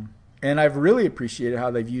 And I've really appreciated how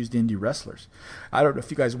they've used indie wrestlers. I don't know if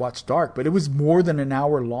you guys watched Dark, but it was more than an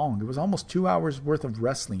hour long. It was almost 2 hours worth of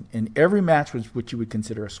wrestling. And every match was what you would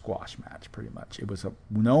consider a squash match, pretty much. It was a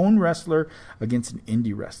known wrestler against an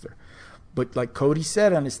indie wrestler. But like Cody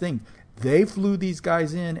said on his thing, they flew these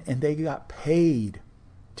guys in and they got paid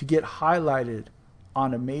to get highlighted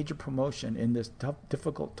on a major promotion in this tough,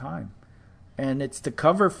 difficult time. And it's to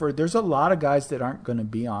cover for, there's a lot of guys that aren't going to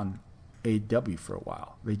be on AEW for a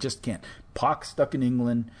while. They just can't. Pac's stuck in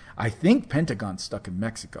England. I think Pentagon's stuck in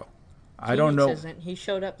Mexico. I don't know. Isn't. He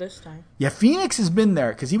showed up this time. Yeah, Phoenix has been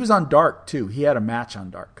there because he was on Dark too. He had a match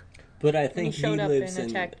on Dark. But I think he lives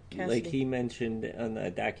in like he mentioned on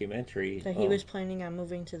the documentary that he was planning on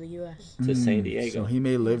moving to the U.S. to San Diego. So he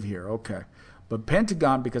may live here. Okay, but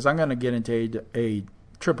Pentagon, because I'm going to get into a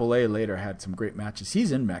AAA later, had some great matches.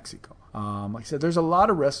 He's in Mexico. Like I said, there's a lot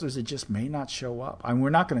of wrestlers that just may not show up. I mean, we're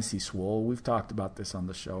not going to see Swole. We've talked about this on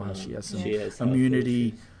the show, how she has some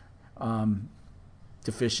immunity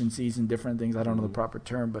deficiencies and different things. I don't know the proper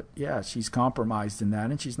term, but yeah, she's compromised in that,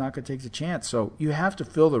 and she's not going to take the chance. So you have to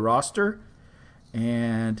fill the roster,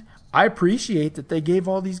 and I appreciate that they gave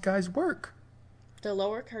all these guys work. The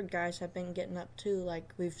lower card guys have been getting up too.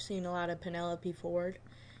 Like we've seen a lot of Penelope Ford,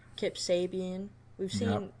 Kip Sabian. We've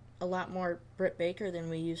seen a lot more Britt Baker than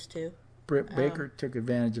we used to. Britt Baker took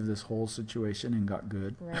advantage of this whole situation and got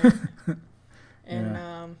good. Right.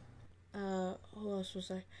 And who else was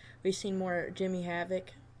I? We've seen more Jimmy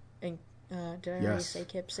Havoc and did I already say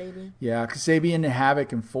Kip Sabian? Yeah, because Sabian and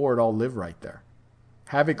Havoc and Ford all live right there.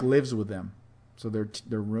 Havoc lives with them, so they're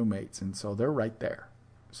roommates, and so they're right there.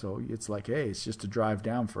 So it's like, hey, it's just a drive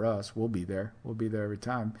down for us. We'll be there. We'll be there every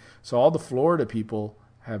time. So all the Florida people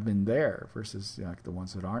have been there versus like the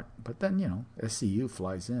ones that aren't. But then, SCU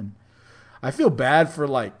flies in. I feel bad for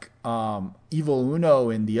Evil Uno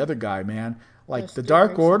and the other guy, man. Like the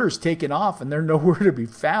Dark Order's taken off and they're nowhere to be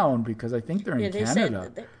found because I think they're in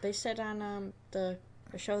Canada. They said on the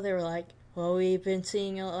show, they were like, well, we've been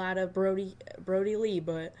seeing a lot of Brody Lee,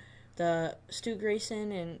 but the Stu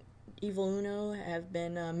Grayson and Evil Uno have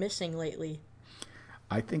been missing lately.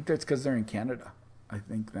 I think that's because they're in Canada. I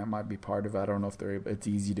think that might be part of it. I don't know if they're able, it's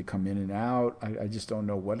easy to come in and out. I just don't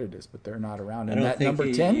know what it is, but they're not around. And that number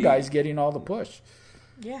 10 guy's getting all the push.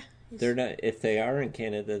 Yeah. They're not. If they are in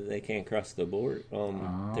Canada, they can't cross the border.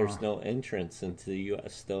 There's no entrance into the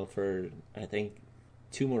U.S. still for, I think,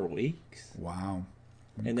 2 more weeks. Wow.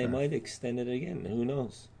 And they Okay. might extend it again. Who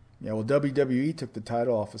knows? Yeah, well, WWE took the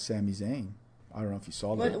title off of Sami Zayn. I don't know if you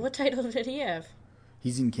saw that. What title did he have?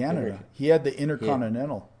 He's in Canada. Never- He had the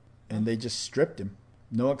Intercontinental, and they just stripped him.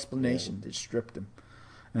 No explanation. They stripped him.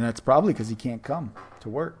 And that's probably because he can't come to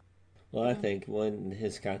work. Well, I think when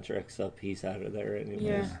his contract's up, he's out of there anyway.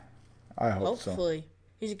 Yeah, I hope so. hopefully.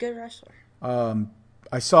 He's a good wrestler.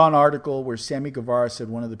 I saw an article where Sammy Guevara said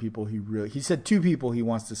one of the people he said 2 people he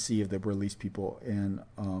wants to see if they release people in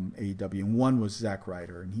AEW, and one was Zack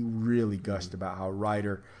Ryder, and he really gushed about how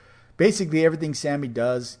Ryder, basically everything Sammy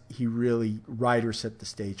does, Ryder set the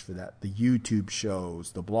stage for that. The YouTube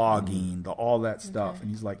shows, the blogging, all that stuff, and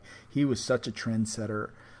he's like, he was such a trendsetter.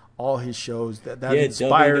 All his shows that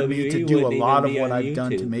inspired me to WWE do a wouldn't lot of even be what on I've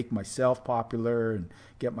done to YouTube. make myself popular and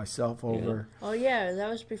get myself over. Oh yeah, that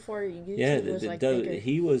was before YouTube Yeah, was like bigger.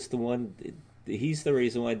 he was the one. He's the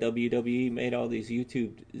reason why WWE made all these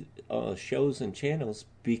YouTube shows and channels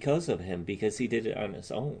because of him, because he did it on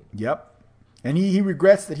his own. Yep. And he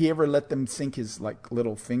regrets that he ever let them sink his like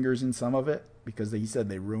little fingers in some of it because he said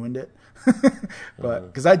they ruined it. But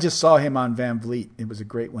because I just saw him on Van Vliet, it was a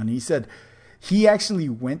great one. He said he actually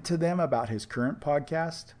went to them about his current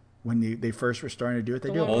podcast when they first were starting to do it.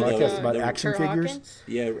 They do a one with, podcast about action Kurt figures, Hawkins?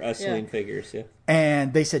 Yeah, wrestling Yeah. figures. Yeah.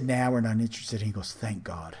 and they said, "Nah, we're not interested." And he goes, "Thank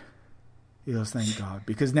God." He goes, "Thank God,"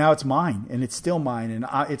 because now it's mine, and it's still mine, and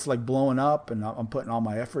it's like blowing up, and I'm putting all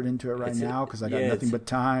my effort into it right now because I got nothing but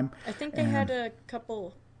time. I think they had a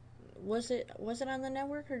couple. Was it on the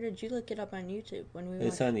network, or did you look it up on YouTube when we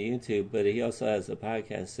It's watched? on YouTube, but he also has a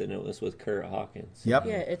podcast, and it was with Kurt Hawkins. Yep.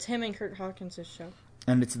 Yeah, it's him and Kurt Hawkins' show.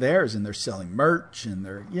 And it's theirs, and they're selling merch, and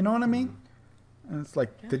they're, you know what I mean? And it's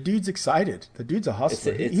like the dude's excited. The dude's a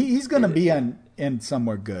hustler. He's gonna be in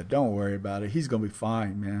somewhere good. Don't worry about it. He's gonna be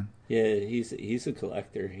fine, man. Yeah, he's a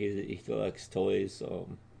collector. He collects toys,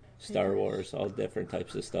 Star Wars, all different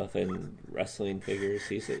types of stuff, and wrestling figures.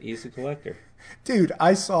 He's a collector. Dude,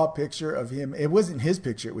 I saw a picture of him. It wasn't his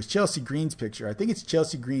picture. It was Chelsea Green's picture. I think it's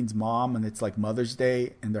Chelsea Green's mom, and it's like Mother's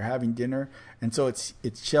Day, and they're having dinner. And so it's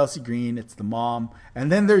Chelsea Green, it's the mom,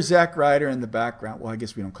 and then there's Zack Ryder in the background. Well, I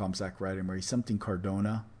guess we don't call him Zack Ryder anymore. He's something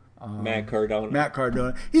Cardona. Matt Cardona. Matt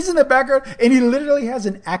Cardona. He's in the background, and he literally has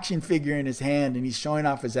an action figure in his hand, and he's showing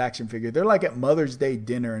off his action figure. They're like at Mother's Day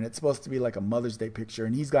dinner, and it's supposed to be like a Mother's Day picture,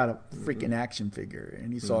 and he's got a freaking action figure,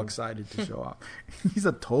 and he's all excited to show off. He's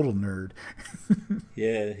a total nerd.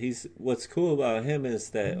 Yeah, what's cool about him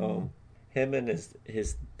is that him and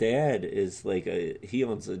his dad is like he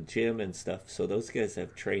owns a gym and stuff, so those guys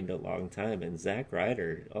have trained a long time. And Zack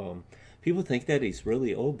Ryder, people think that he's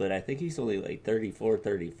really old, but I think he's only like 34,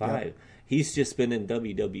 35. Yep. He's just been in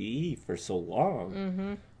WWE for so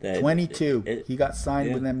long that 22. He got signed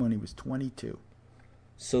yeah. with them when he was 22.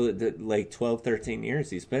 So like 12, 13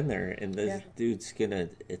 years he's been there, and this dude's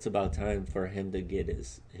it's about time for him to get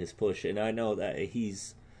his push. And I know that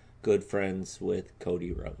he's good friends with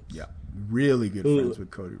Cody Rhodes. Yeah, really good friends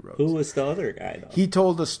with Cody Rhodes. Who was the other guy, though? He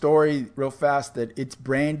told a story real fast that it's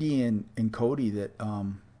Brandy and Cody that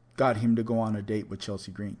got him to go on a date with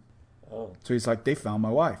Chelsea Green. Oh. So he's like, they found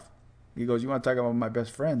my wife. He goes, you want to talk about my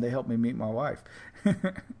best friend? They helped me meet my wife.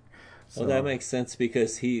 Well, that makes sense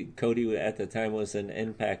because Cody at the time was in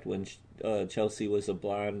Impact when Chelsea was a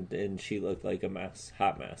blonde and she looked like a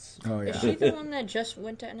hot mess. Oh, yeah. Is she the one that just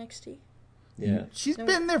went to NXT? Yeah. She's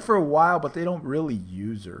been there for a while, but they don't really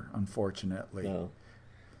use her, unfortunately. No.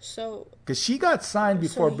 So Because she got signed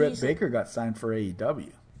before So Britt he's- Baker got signed for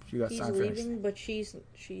AEW. She got he's signed for NXT. leaving, but she's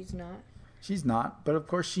not. She's not, but of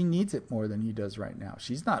course she needs it more than he does right now.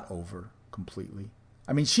 She's not over completely.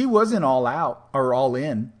 I mean, she wasn't all out or all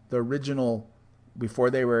in. The original, before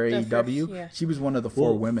they were The AEW, first, yeah. she was one of the 4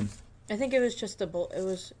 Well, women. I think it was just it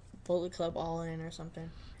was Bullet Club All In or something.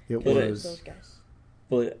 It But was. Those guys.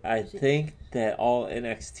 But I think that all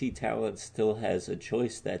NXT talent still has a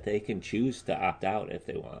choice that they can choose to opt out if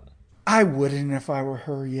they want. I wouldn't if I were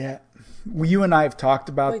her yet. Well, you and I have talked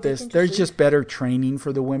about Wait, they this. can just There's leave? just better training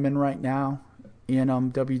for the women right now in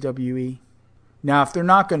WWE. Now, if they're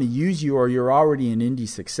not going to use you or you're already an indie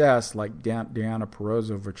success like Diana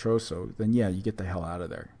Perozo Virtuoso, then yeah, you get the hell out of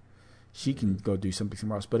there. She can go do something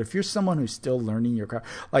somewhere else. But if you're someone who's still learning your craft,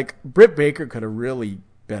 like Britt Baker could have really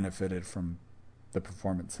benefited from the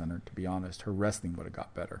Performance Center, to be honest. Her wrestling would have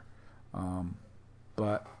got better.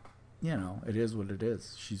 But, you know, it is what it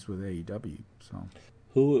is. She's with AEW, so.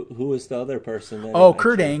 Who was the other person? That Oh, I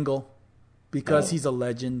Kurt mentioned? Angle, because Oh. he's a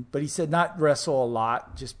legend. But he said not wrestle a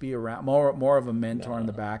lot, just be around, more of a mentor in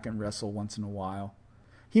the back and wrestle once in a while.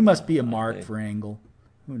 He must be a mark think- for Angle.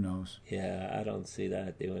 Who knows? Yeah, I don't see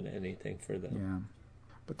that doing anything for them.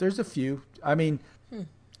 Yeah. But there's a few. I mean,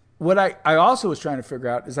 what I also was trying to figure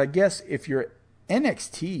out is, I guess if you're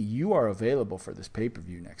NXT, you are available for this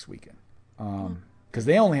pay-per-view next weekend. Because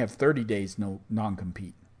they only have 30 days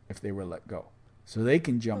non-compete if they were let go. So they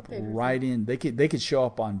can jump right in. They could show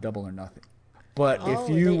up on Double or Nothing. But if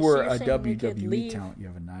you were a WWE talent, you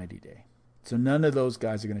have a 90-day. So none of those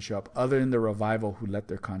guys are going to show up other than the Revival, who let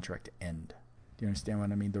their contract end. Do you understand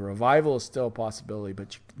what I mean? The Revival is still a possibility,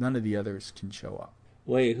 but none of the others can show up.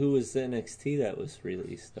 Wait, who was the NXT that was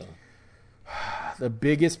released, though? The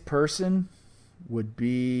biggest person would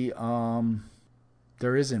be,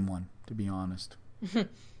 there isn't one, to be honest.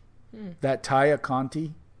 That Taya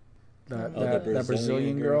Conti, that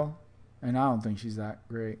Brazilian girl, and I don't think she's that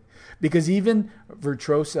great. Because even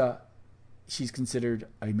Virtuosa, she's considered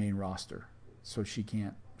a main roster, so she's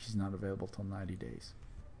not available till 90 days.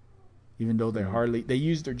 Even though they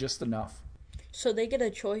used her just enough. So they get a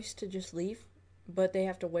choice to just leave, but they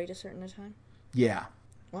have to wait a certain time? Yeah.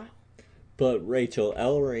 Wow. But Rachel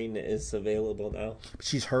Ellering is available now.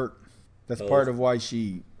 She's hurt. That's part of why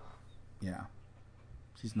she's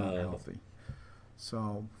not healthy.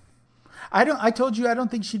 So I told you I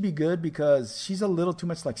don't think she'd be good because she's a little too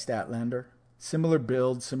much like Statlander. Similar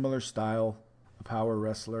build, similar style, a power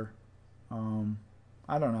wrestler. I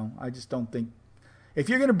don't know. I just don't think if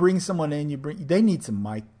you're going to bring someone in, they need some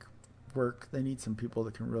mic work. They need some people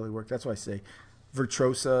that can really work. That's why I say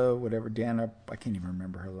Virtuosa, whatever, Deanna, I can't even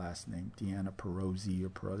remember her last name. Deanna Perozzi or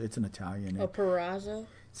Perozzi. It's an Italian name. Perazzo?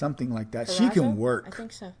 Something like that. Perazzo? She can work. I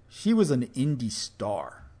think so. She was an indie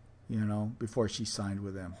star, before she signed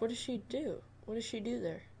with them. What does she do? What does she do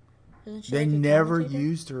there? Isn't she They like a never commentator?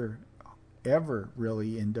 used her ever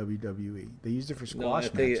really in WWE. They used her for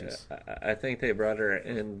squash matches. I think they brought her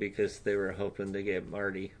in because they were hoping to get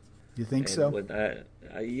Marty. You think so? With that,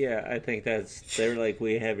 I think they're like,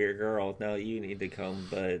 we have your girl, now you need to come,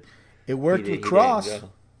 but it worked with he Cross. didn't go.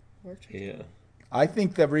 Worked. Yeah. I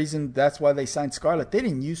think the reason that's why they signed Scarlett, they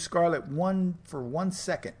didn't use Scarlett for 1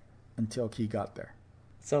 second until he got there.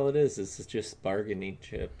 That's all it is. It's just bargaining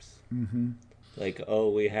chips. Mm-hmm. Like, oh,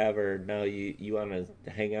 we have her. Now you want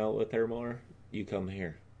to hang out with her more? You come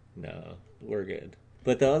here. No, we're good.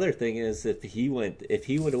 But the other thing is, if he would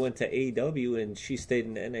have went to AEW and she stayed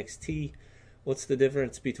in NXT, what's the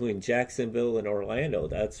difference between Jacksonville and Orlando?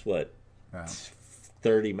 That's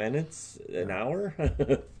 30 minutes, an hour?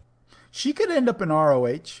 She could end up in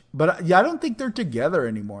ROH, but I don't think they're together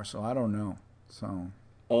anymore, so I don't know. So.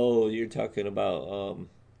 Oh, you're talking about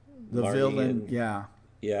the Marty villain, yeah.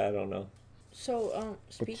 Yeah, I don't know. So,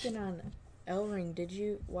 speaking on Ellering, did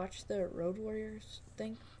you watch the Road Warriors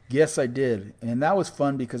thing? Yes, I did. And that was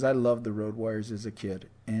fun because I loved the Road Warriors as a kid.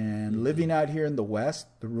 And living out here in the West,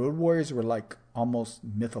 the Road Warriors were like almost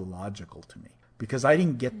mythological to me because I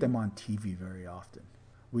didn't get them on TV very often.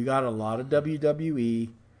 We got a lot of WWE,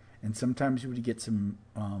 and sometimes we would get some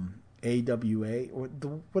AWA or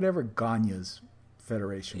whatever Gagne's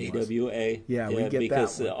federation was. AWA. Yeah, we get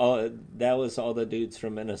because that that was all the dudes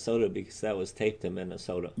from Minnesota because that was taped in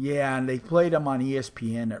Minnesota. Yeah, and they played them on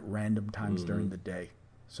ESPN at random times during the day.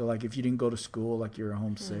 So, like, if you didn't go to school, like you were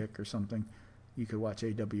homesick or something, you could watch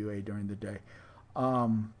AWA during the day.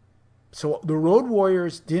 So the Road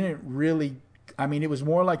Warriors didn't really... I mean, it was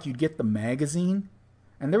more like you'd get the magazine,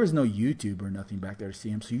 and there was no YouTube or nothing back there to see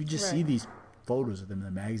them. So you just see these photos of them in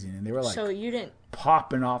the magazine, and they were, like, so you didn't...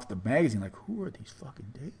 popping off the magazine. Like, who are these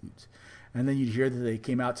fucking dudes? And then you'd hear that they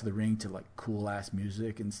came out to the ring to, like, cool-ass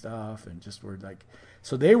music and stuff, and just were, like...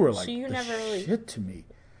 So they were, like, shit to me.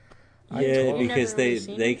 Yeah, because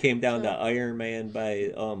they came down to Iron Man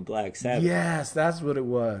by Black Sabbath. Yes, that's what it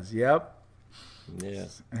was. Yep. Yeah.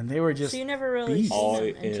 And they were just... So you never really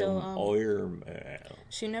seen them until... Iron Man.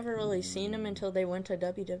 So you never really seen them until they went to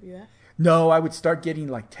WWF? No, I would start getting,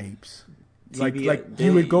 like, tapes. Like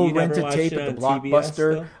you would go rent a tape at the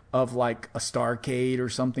Blockbuster of, like, a Starrcade or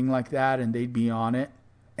something like that, and they'd be on it.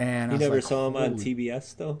 And you never saw them on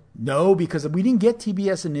TBS, though? No, because we didn't get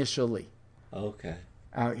TBS initially. Okay.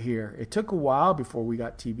 Out here. It took a while before we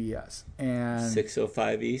got TBS. And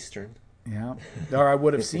 6:05 Eastern. Yeah. Or I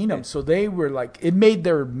would have seen them. So they were like, it made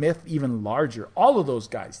their myth even larger. All of those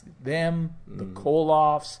guys, them, the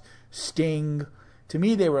Koloffs, Sting, to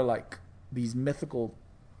me they were like these mythical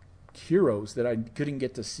heroes that I couldn't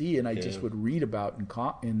get to see, and I just would read about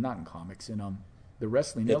not in comics, in the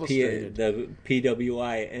Wrestling Illustrated. The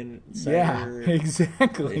PWI Insider. Yeah,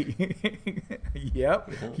 exactly.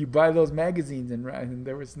 Yep. You buy those magazines and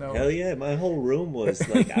there was no... Hell yeah, my whole room was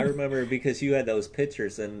like, I remember because you had those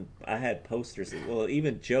pictures and I had posters. Well,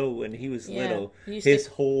 even Joe, when he was little, his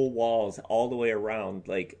whole walls all the way around,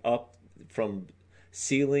 like up from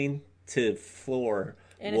ceiling to floor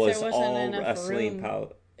And was if there wasn't all enough wrestling room,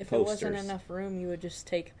 if there posters. wasn't enough room, you would just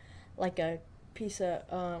take like a piece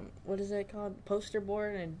of what is it called, poster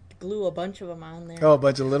board, and glue a bunch of them on there. Oh, a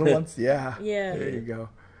bunch of little ones? Yeah. Yeah. There you go.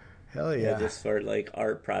 Hell Yeah, yeah. just for like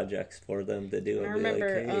art projects for them to do. I And be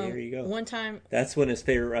remember like, hey, here you go. one time. That's when his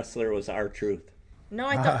favorite wrestler was R-Truth. No,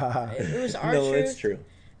 I thought it was R-Truth. No, it's true.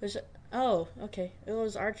 It was okay. It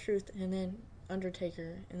was R-Truth, and then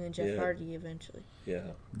Undertaker, and then Jeff Hardy eventually.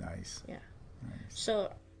 Yeah. Nice. Yeah. Nice.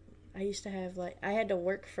 So, I used to have I had to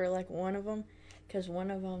work for like one of them, because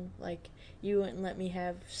one of them you wouldn't let me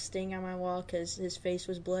have Sting on my wall because his face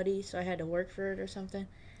was bloody, so I had to work for it or something.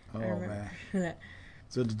 Oh, I remember man. that.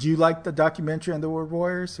 So did you like the documentary on the Road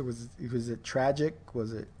Warriors? Was it tragic?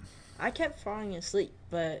 Was it? I kept falling asleep,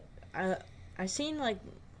 but I seen like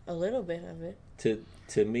a little bit of it.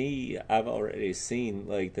 To me, I've already seen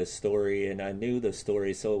like the story, and I knew the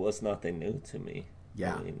story, so it was nothing new to me.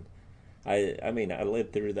 Yeah. I mean, I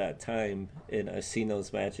lived through that time, and I seen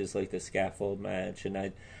those matches, like the scaffold match,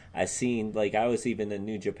 and I seen, like, I was even a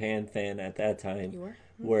New Japan fan at that time. You were?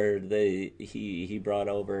 Where he brought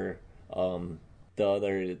over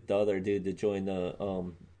the other dude to join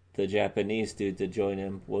the Japanese dude to join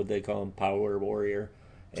him. What they call him, Power Warrior,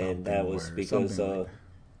 and that was because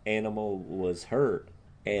Animal was hurt,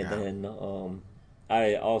 and then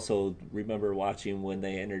I also remember watching when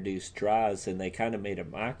they introduced Droz, and they kind of made a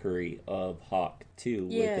mockery of Hawk too,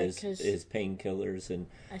 with his painkillers, and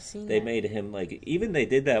they made him even they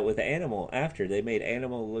did that with Animal after. They made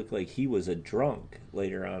Animal look like he was a drunk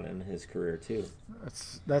later on in his career too.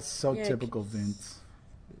 That's so typical Vince.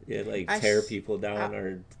 Yeah, tear people down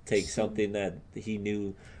or take something that he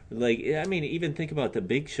knew. I mean, even think about the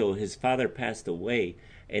Big Show. His father passed away,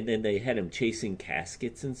 and then they had him chasing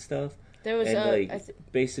caskets and stuff. There was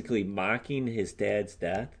basically mocking his dad's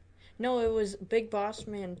death. No, it was Big Boss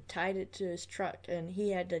Man tied it to his truck, and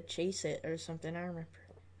he had to chase it or something. I remember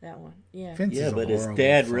that one. Yeah. But his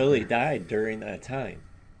dad really died during that time.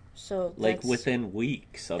 So within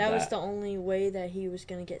weeks of that. That was the only way that he was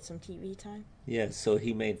going to get some TV time. Yeah, so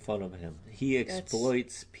he made fun of him. He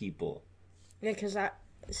exploits people. Yeah, because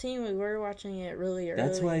we were watching it really early.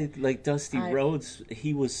 That's why, Dusty Rhodes,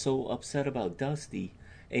 he was so upset about Dusty,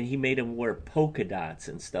 and he made him wear polka dots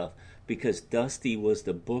and stuff, because Dusty was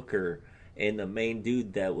the booker and the main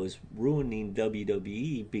dude that was ruining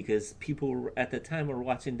WWE, because people at the time were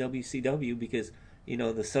watching WCW because,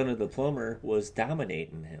 the son of the plumber was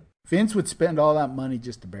dominating him. Vince would spend all that money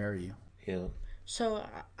just to bury you. Yeah. So,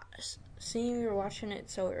 seeing we were watching it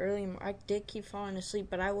so early, I did keep falling asleep,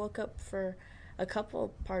 but I woke up for a couple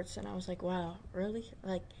of parts, and I was like, wow, really?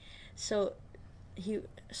 So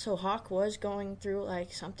Hawk was going through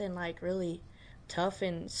something really tough,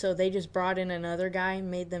 and so they just brought in another guy and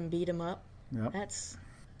made them beat him up. Yep. That's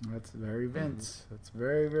very Vince. That's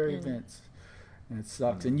very, very Vince. And it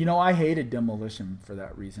sucks. And I hated Demolition for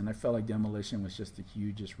that reason. I felt like Demolition was just the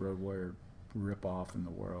hugest Road Warrior ripoff in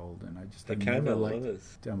the world, and I just never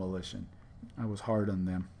liked Demolition. I was hard on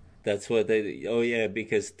them. That's what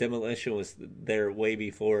because Demolition was there way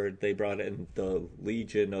before they brought in the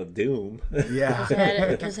Legion of Doom. Yeah.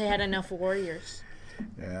 Because they had enough warriors.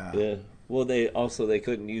 Yeah. Yeah. Well, they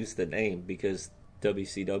couldn't use the name because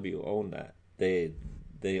WCW owned that. They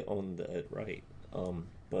owned it, right.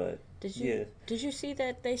 But did you see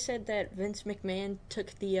that they said that Vince McMahon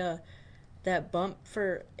took that bump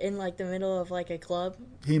in the middle of a club?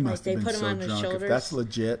 He must have been put him so on drunk. his shoulders. If that's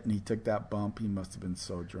legit and he took that bump, he must have been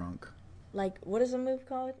so drunk. What is the move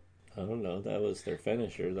called? I don't know. That was their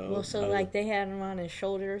finisher, though. Well, so they had him on his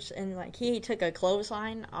shoulders, and he took a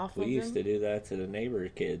clothesline off of him. We used to do that to the neighbor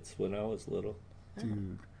kids when I was little.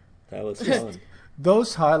 Dude, that was fun.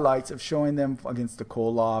 Those highlights of showing them against the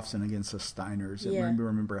Koloffs and against the Steiners. Yeah. I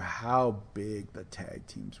remember how big the tag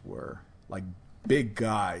teams were, big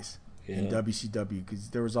guys in WCW. Because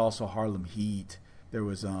there was also Harlem Heat. There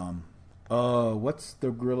was what's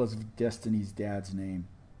the Gorillas of Destiny's dad's name?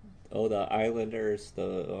 Oh, the Islanders,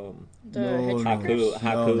 the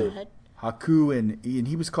Haku. Haku, and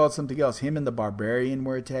he was called something else. Him and the Barbarian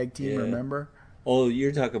were a tag team, remember? Oh,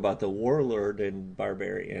 you're talking about the Warlord and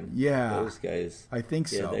Barbarian. Yeah. Those guys. I think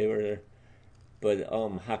so. Yeah, they were. But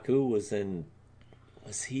Haku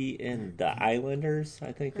was he in the Islanders?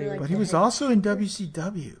 I think they were. But he was also in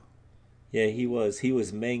WCW. Yeah, he was. He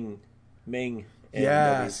was Ming.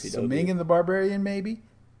 Yeah, so Ming and the Barbarian, maybe?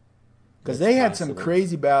 Because they had some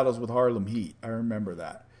crazy battles with Harlem Heat. I remember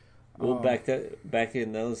that. Well, back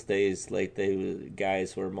in those days,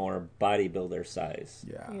 guys were more bodybuilder size.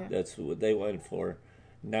 Yeah. That's what they went for.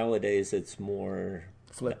 Nowadays, it's more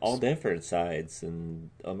flips. All different sides, and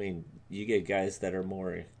I mean, you get guys that are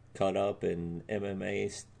more cut up and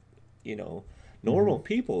MMA's, normal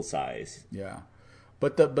people size. Yeah.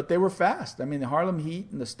 But they were fast. I mean, the Harlem Heat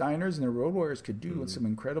and the Steiners and the Road Warriors could do some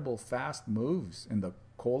incredible fast moves, and the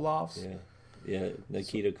Koloffs. Yeah,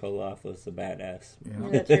 Nikita Koloff was the badass. Yeah.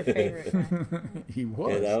 That's your favorite. Right? He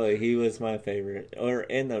was. Yeah, he was my favorite.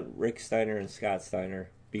 And the Rick Steiner and Scott Steiner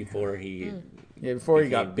before he before he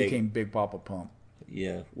became Big Papa Pump.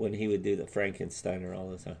 Yeah, when he would do the Frankensteiner all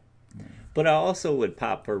the time. But I also would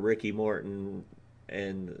pop for Ricky Morton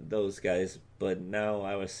and those guys. But now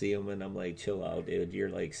I would see them and I'm like, chill out, dude. You're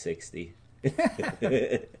like 60.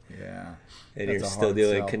 Yeah. And you're still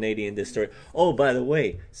doing Canadian Destroyer. Oh, by the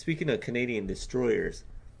way, speaking of Canadian Destroyers,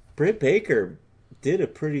 Britt Baker did a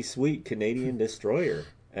pretty sweet Canadian Destroyer.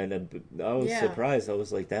 And I was surprised. I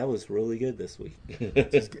was like, that was really good this week.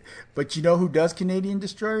 But you know who does Canadian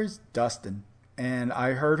Destroyers? Dustin. And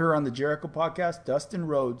I heard her on the Jericho podcast, Dustin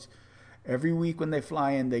Rhodes. Every week when they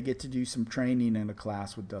fly in, they get to do some training in a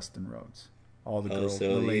class with Dustin Rhodes. All the girls,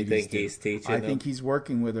 so the ladies. You think do. he's teaching I them? think he's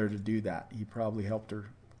working with her to do that. He probably helped her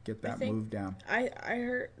get that move down. I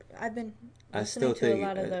heard, I've been listening to a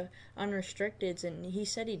lot of the unrestricteds, and he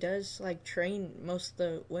said he does like train most of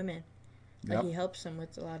the women. Like he helps them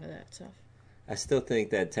with a lot of that stuff. I still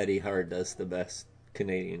think that Teddy Hart does the best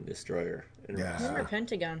Canadian Destroyer. Yeah. Or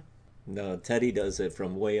Pentagon. No, Teddy does it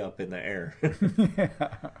from way up in the air.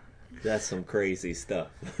 That's some crazy stuff.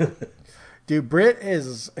 Dude, Britt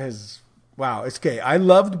is wow, it's okay. I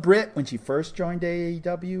loved Britt when she first joined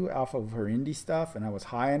AEW off of her indie stuff, and I was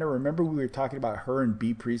high on her. Remember we were talking about her and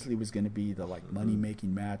B. Priestley was going to be the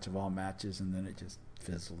money-making match of all matches, and then it just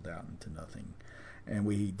fizzled out into nothing. And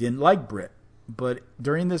we didn't like Britt. But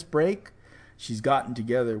during this break, she's gotten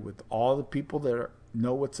together with all the people that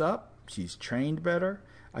know what's up. She's trained better.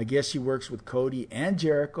 I guess she works with Cody and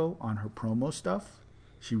Jericho on her promo stuff.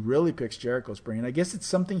 She really picks Jericho's brain. I guess it's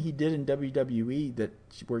something he did in WWE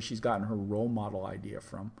where she's gotten her role model idea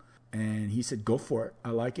from. And he said, go for it.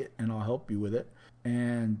 I like it, and I'll help you with it.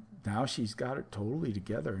 And now she's got it totally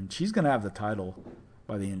together. And she's going to have the title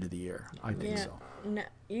by the end of the year. I think so. No,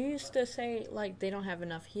 you used to say, like, they don't have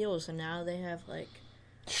enough heels, and now they have, like...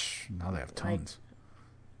 Now they have tons.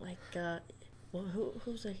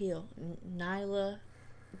 Who's a heel? Nyla,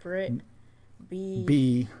 Britt,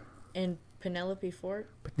 B, and Penelope Ford?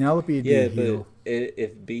 Penelope would be a heel. But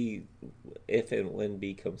if and when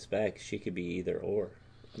B comes back, she could be either or.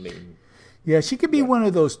 I mean... Yeah, she could be one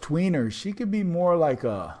of those tweeners. She could be more like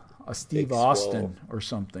a Steve Austin or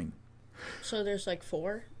something. So there's, like,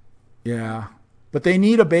 4? Yeah. But they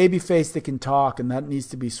need a baby face that can talk, and that needs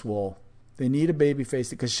to be Swole. They need a baby face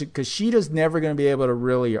because Sheeta's never going to be able to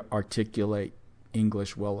really articulate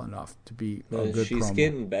English well enough to be a good She's promo.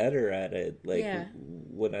 getting better at it.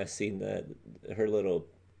 When I seen her little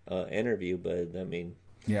interview, but I mean,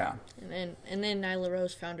 yeah. And then Nyla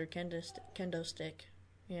Rose found her kendo stick.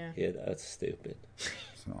 Yeah. Yeah, that's stupid.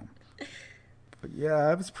 So, but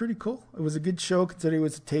yeah, it was pretty cool. It was a good show considering it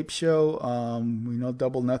was a tape show. We know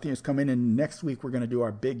Double Nothing is coming, and next week we're going to do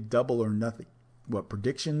our big Double or Nothing,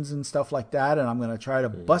 predictions and stuff like that. And I'm going to try to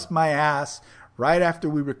bust my ass right after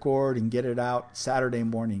we record and get it out Saturday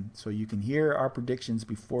morning, so you can hear our predictions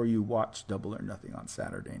before you watch Double or Nothing on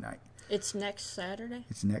Saturday night. It's next Saturday?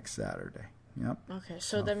 It's next Saturday. Yep. Okay,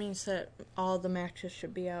 so that means that all the matches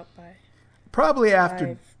should be out by... Probably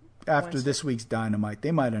after this week's Dynamite.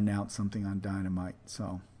 They might announce something on Dynamite.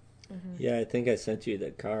 So. Mm-hmm. Yeah, I think I sent you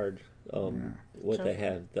the card, what they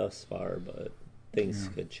have thus far, but things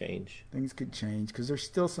could change. Things could change because there's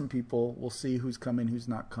still some people. We'll see who's coming, who's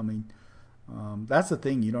not coming. That's the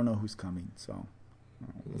thing. You don't know who's coming. So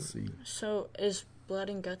we'll see. So is Blood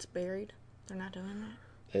and Guts buried? They're not doing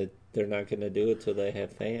that? They're not going to do it till they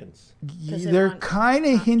have fans. They're kind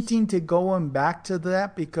of hinting to going back to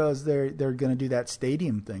that because they're going to do that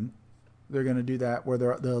stadium thing. They're going to do that where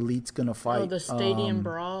the elite's going to fight. Oh, the stadium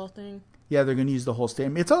brawl thing? Yeah, they're going to use the whole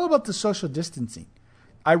stadium. It's all about the social distancing.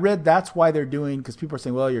 I read that's why they're doing, because people are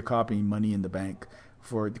saying, well, you're copying Money in the Bank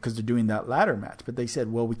because they're doing that ladder match. But they said,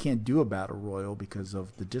 well, we can't do a battle royal because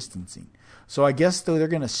of the distancing. So I guess though they're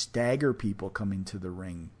going to stagger people coming to the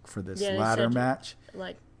ring for this ladder match.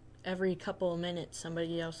 Like every couple of minutes,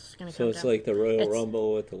 somebody else is going to come down. So it's like the Royal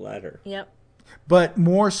Rumble with the ladder. Yep. But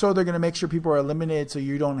more so, they're going to make sure people are eliminated so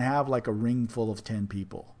you don't have like a ring full of 10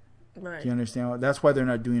 people. Right. Do you understand? That's why they're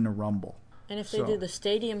not doing a Rumble. And if they do the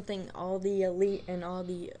stadium thing, all the elite and all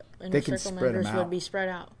the inner circle members would be spread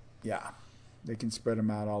out. Yeah. They can spread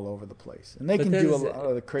them out all over the place. And they can do a lot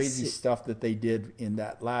of the crazy stuff that they did in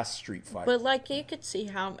that last street fight. But like you could see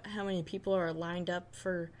how many people are lined up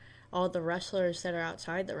for all the wrestlers that are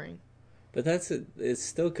outside the ring. But it's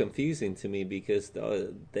still confusing to me because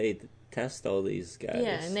they test all these guys.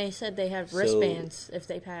 Yeah, and they said they have wristbands if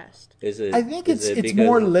they passed. I think it's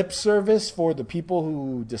more lip service for the people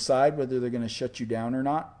who decide whether they're going to shut you down or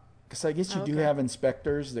not. Because I guess you do have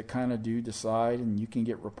inspectors that kind of do decide, and you can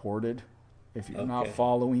get reported if you're not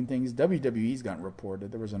following things. WWE's gotten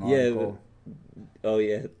reported. There was an article. Oh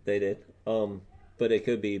yeah, they did. But it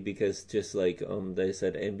could be because just like they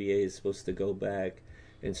said, NBA is supposed to go back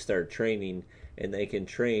and start training, and they can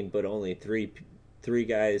train, but only three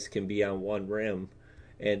guys can be on one rim,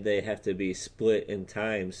 and they have to be split in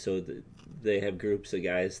times, so that they have groups of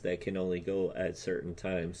guys that can only go at certain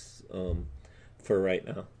times for right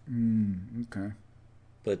now. Okay.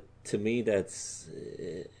 But to me,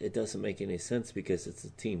 it doesn't make any sense because it's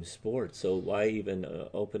a team sport. So why even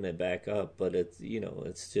open it back up? But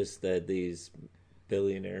it's just that these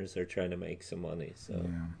billionaires are trying to make some money. So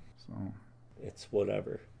it's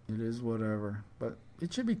whatever. It is whatever, but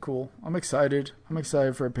it should be cool. I'm excited. I'm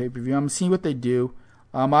excited for a pay-per-view. I'm seeing what they do.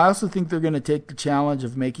 I also think they're going to take the challenge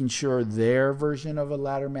of making sure their version of a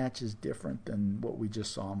ladder match is different than what we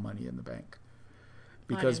just saw on Money in the Bank.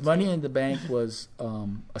 Because Money in the Bank was a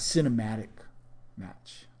cinematic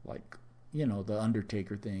match, like, the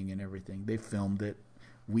Undertaker thing and everything. They filmed it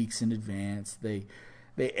weeks in advance. They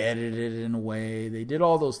edited it in a way. They did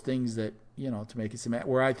all those things that, to make it cinematic.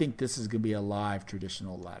 Where I think this is going to be a live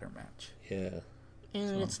traditional ladder match. Yeah.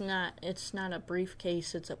 And it's not a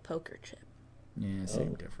briefcase, it's a poker chip. Yeah,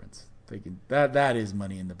 same difference. They can that is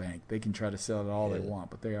Money in the Bank. They can try to sell it all they want,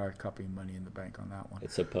 but they are copying Money in the Bank on that one.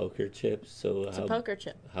 It's a poker chip. So it's a poker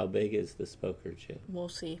chip. How big is this poker chip? We'll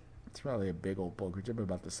see. It's probably a big old poker chip,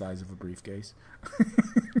 about the size of a briefcase.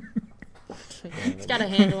 It's got a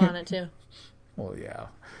handle on it too. Well, yeah.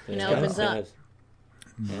 It opens up. It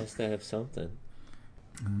has to have something.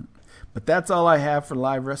 But that's all I have for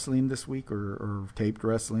live wrestling this week, or taped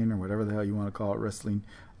wrestling, or whatever the hell you want to call it, wrestling.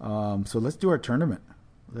 So let's do our tournament.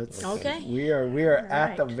 Okay. We are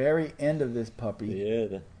at the very end of this puppy.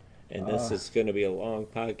 Yeah, and this is going to be a long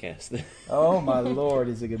podcast. Oh my Lord,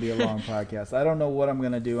 is it going to be a long podcast? I don't know what I'm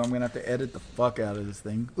going to do. I'm going to have to edit the fuck out of this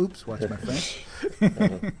thing. Oops, watch my French.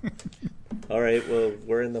 All right, well,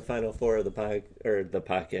 we're in the final four of the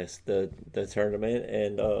podcast, the tournament,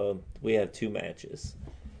 and we have two matches.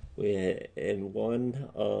 In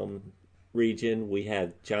one region, we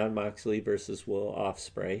have Jon Moxley versus Will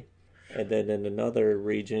Ospreay. And then in another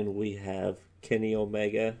region, we have Kenny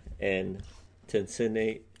Omega and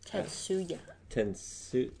Tetsuya.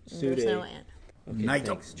 There's no end. Okay, Naito.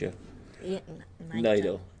 thanks, Joe. Yeah,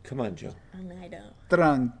 Naito. Come on, Joe. Naito.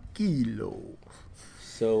 Tranquilo.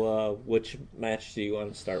 So, which match do you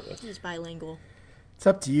want to start with? He's bilingual. It's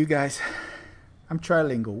up to you guys. I'm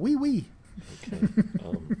trilingual. Oui. Okay.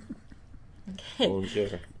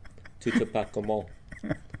 Bonjour. Tout pas comment.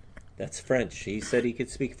 That's French. He said he could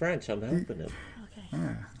speak French. I'm helping him. Okay.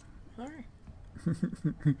 Yeah. All right.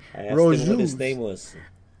 I asked him what his name was.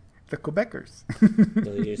 The Quebecers.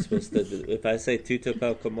 No, you're supposed to. If I say tout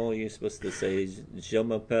pas comment, you're supposed to say Je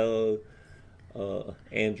m'appelle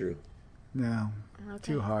Andrew. No.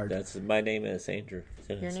 Okay. Too hard. My name is Andrew.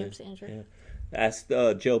 Your name's Andrew? Yeah. Ask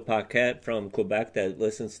Joe Paquette from Quebec that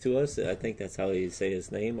listens to us. I think that's how you say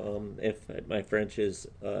his name. If my French is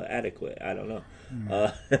adequate, I don't know.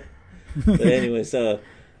 But anyways,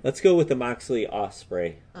 let's go with the Moxley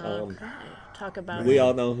Ospreay. Talk about we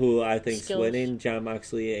all know who I think's skills. winning. Jon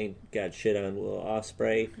Moxley ain't got shit on Will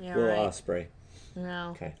Ospreay. Yeah, Will right. Ospreay. No.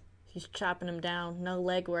 Okay. He's chopping him down. No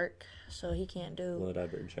leg work, so he can't do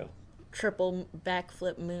Whatever, Joe. triple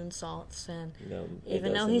backflip moonsaults. And No,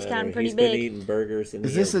 even though doesn't he's matter. gotten pretty He's big. been eating burgers. And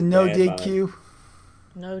Is he this has a no bad body. DQ?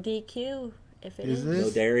 no DQ, if it Is is. this?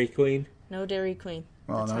 No Dairy Queen. No Dairy Queen.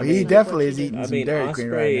 Well, That's no, how he they definitely know is what you eating do. some Dairy Queen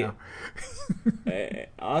right now.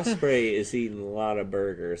 Ospreay is eating a lot of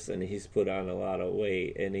burgers, and he's put on a lot of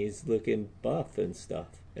weight, and he's looking buff and stuff.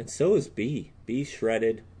 And so is B. B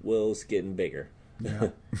shredded. Will's getting bigger. Yeah.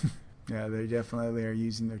 Yeah, they definitely are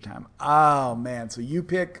using their time. Oh man, so you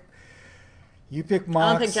pick I don't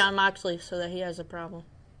Mox. pick Jon Moxley, so that he has a problem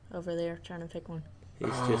over there trying to pick one. He's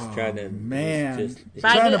just trying to. Man, he's he's But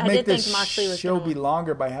I trying did- to I make did this think Moxley was show gonna be win.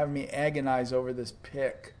 longer by having me agonize over this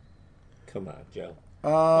pick. Come on, Joe.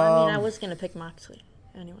 Well, I mean, I was going to pick Moxley,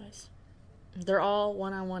 anyways. They're all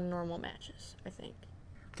one-on-one normal matches, I think.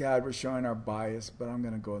 God, we're showing our bias, but I'm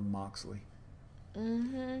gonna go with Moxley.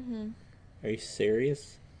 Mm-hmm. Are you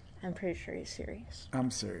serious? I'm pretty sure he's serious. I'm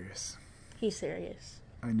serious. He's serious.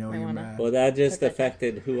 I know I you're wanna- mad. Well, that just Okay.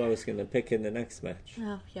 affected who I was going to pick in the next match.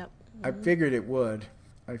 Oh, yep. I figured it would.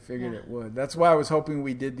 I figured Yeah. it would. That's why I was hoping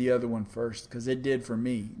we did the other one first, because it did for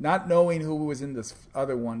me. Not knowing who was in this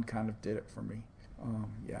other one kind of did it for me.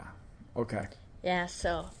 Yeah. Okay. Yeah,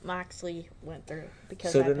 so Moxley went through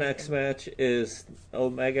because So I the picked next him. match is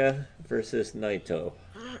Omega versus Naito.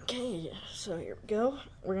 Okay, so here we go.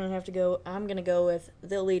 We're gonna have to go. I'm gonna go with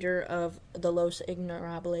the leader of the Los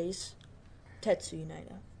Ignorables, Tetsuya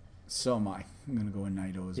Naito. So am I. I'm going to go with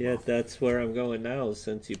Naito as Yeah, well. that's where I'm going now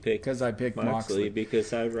since you picked Because I picked Moxley, Moxley.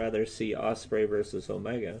 because I'd rather see Osprey versus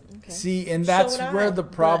Omega. Okay. See, and So that's would I, where the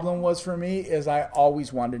but- problem was for me is I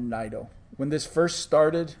always wanted Naito. When this first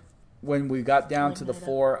started, when we got down Like to the Naito.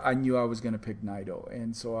 4, I knew I was going to pick Naito.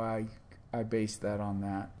 And so I based that on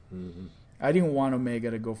that. Mm-hmm. I didn't want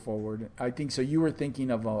Omega to go forward. I think so. You were thinking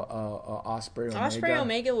of a Osprey Omega. Osprey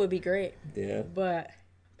Omega would be great, Yeah. but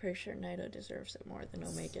pretty sure Naito deserves it more than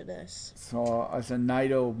Omega does. So I said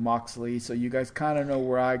Naito Moxley. So you guys kind of know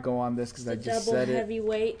where I go on this because I just Double said it.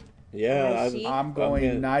 heavyweight. Yeah, IC. I'm going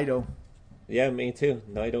I'm Naito. yeah, me too.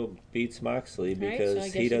 Naito beats Moxley Right, so I because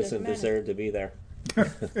guess he it doesn't doesn't matter. deserve to be there.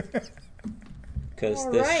 Because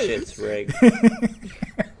All this right. shit's rigged.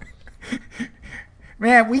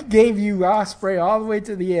 Man, we gave you Osprey all the way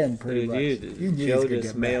to the end, pretty much. You Dude, knew he Joe was gonna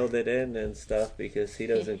just get mad. mailed it in and stuff because he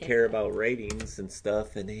doesn't care about ratings and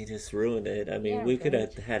stuff, and he just ruined it. I mean, Yeah, we could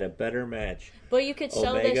right. have had a better match. But you could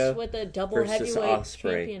sell Omega this with a double versus heavyweight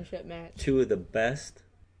Osprey. championship match. Two of the best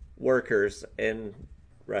workers in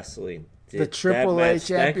wrestling. The That Triple A match,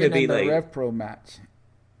 that champion could be and the like, Rev Pro match.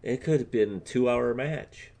 it could have been a 2-hour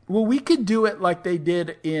match. Well, we could do it like they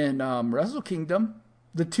did in Wrestle Kingdom.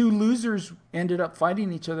 The two losers ended up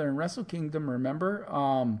fighting each other in Wrestle Kingdom, remember?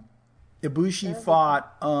 Ibushi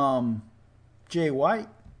fought Jay White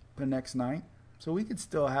the next night. So we could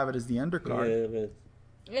still have it as the undercard. Yeah,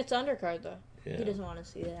 but It's undercard though. Yeah. He doesn't want to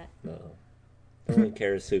see that. no. No one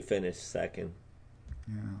cares who finished second.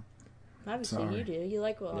 Yeah. Obviously, Sorry. you do. You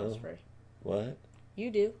like Will No. Ospreay. What?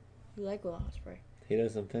 You do. You like Will Ospreay. He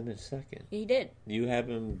doesn't finish second. He did. You have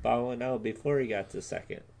him bowing out before he got to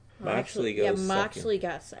second. Well, Moxley actually, goes yeah, second. Moxley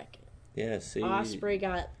got second. Yeah, see, Ospreay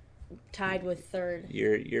got tied with third.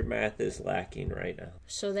 your math is lacking right now.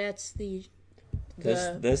 So that's the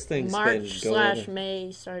This thing's March been slash going.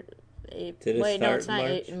 May start. Did it Wait, no, start it's in not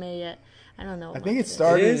March? May yet. I don't know. I what think month it It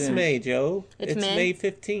started is in May, Joe. It's It's May? May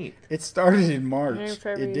 15th. It started in March. January,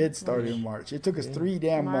 February, It did start March. in March. It took us 3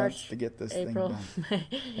 damn months March, to get this April, thing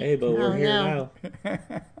May. Hey, but we're Oh, here no. now.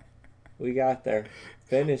 We got there.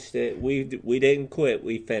 Finished it. We didn't quit.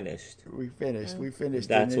 We finished. done. We finished. We finished.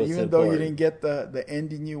 That's and what's even though you important. didn't get the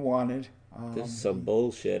ending you wanted. This is some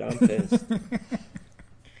bullshit. I'm pissed.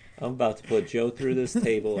 I'm about to put Joe through this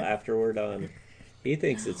table after we're done. He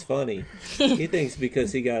thinks it's funny. He thinks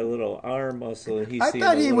because he got a little arm muscle and he's I seen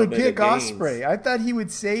thought a he little would bit pick of gains. Osprey. I thought he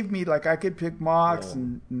would save me. Like I could pick Mox No.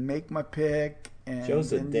 and make my pick, and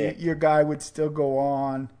Joe's a then dick. your guy would still go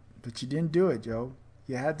on. But you didn't do it, Joe.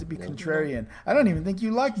 You had to be contrarian. I don't even think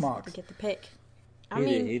you like Mox. Get the pick. I He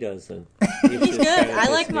mean, doesn't. he's good. I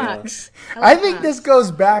like Mox. I like think Mox. this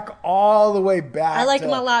goes back all the way back. I like to,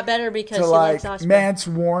 him a lot better because to he like likes Ospreay. Mance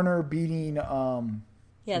Warner beating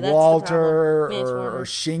Yeah, that's Walter the problem. Mance or Warner.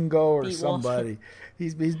 Shingo or beat somebody.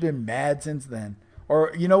 He's been mad since then.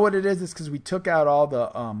 Or you know what it is? It's because we took out all the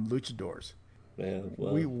luchadors. Yeah,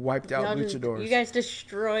 well, We wiped out Y'all just- luchadors. you guys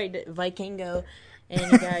destroyed Vikingo, and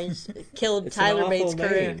you guys killed it's an Tyler awful Bates'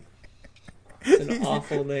 career. name. It's an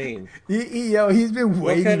awful name. He's been What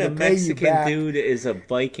waiting kind to of pay you Mexican back. dude is a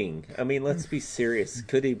Viking? I mean, let's be serious.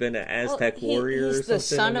 Could he have been an Aztec warrior he's or something? the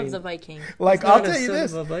son I of mean, the Viking. Like he's I'll not a tell you son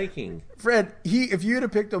this, of a Viking. Fred. If you would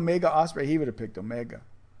have picked Omega Osprey, he would have picked Omega,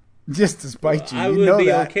 just to spite you. I You would know be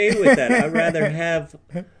that. okay with that. I'd rather have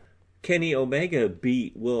Kenny Omega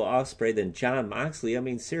beat Will Ospreay than John Moxley. I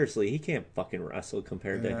mean, seriously, he can't fucking wrestle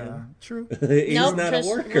compared to him. True. He's Nope, not a just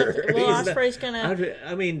worker. Will He's not- Ospreay's gonna-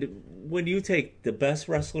 I mean, when you take the best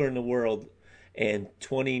wrestler in the world in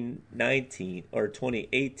 2019 or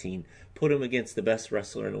 2018, put him against the best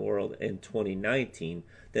wrestler in the world in 2019,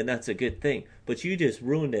 then that's a good thing. But you just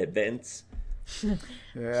ruined it, Vince. Yeah,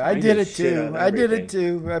 I I did it just shit too. on I did it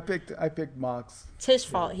everything. too. I picked Mox. It's his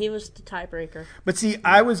fault. He was the tiebreaker. But see,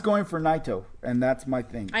 I was going for Naito, and that's my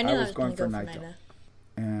thing. I knew I was going for gonna Naito, go for Naito.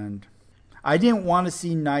 and I didn't want to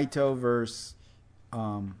see Naito versus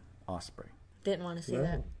Osprey. Didn't want to see No,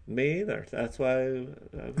 that. me either. That's why.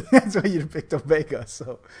 That's why you picked Omega.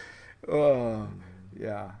 So,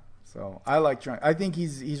 yeah. So I like trying. I think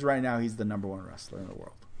he's right now. He's the number one wrestler in the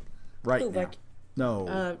world. Right Who, now. like-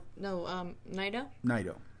 No, Naito?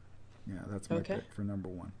 Naito. Yeah, that's my Okay. pick for number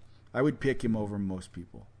one. I would pick him over most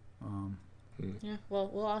people. Yeah. Well,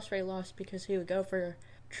 Will Ospreay lost because he would go for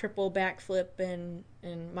triple backflip, and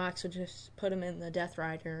Mox would just put him in the Death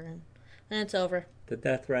Rider, and then it's over. The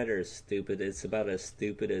Death Rider is stupid. It's about as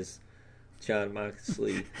stupid as John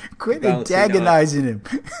Moxley. Quit antagonizing him.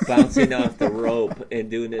 Bouncing off the rope and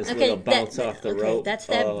doing his little bounce off the rope. That's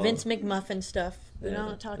that Vince McMuffin stuff. We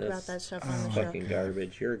don't talk about that stuff on the show. Fucking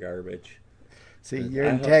garbage. You're garbage. See, you're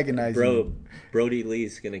antagonizing him. Brody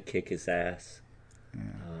Lee's going to kick his ass. Yeah.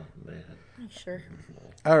 Oh, man. Sure.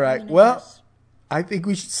 All right. Well, I think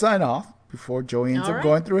we should sign off before Joey ends up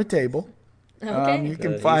going through a table. Okay. You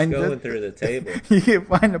can find going through the table. You can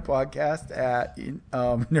find the podcast at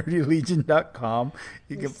nerdylegion.com.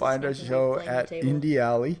 You can find our show at Indie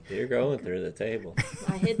Alley. You're going through the table.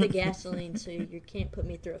 I hid the gasoline, so you can't put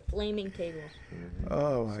me through a flaming table.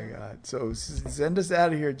 Oh my God! So send us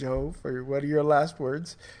out of here, Joe. For what are your last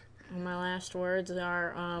words? My last words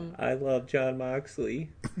are I love John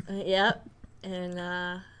Moxley. Yep,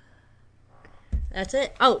 and that's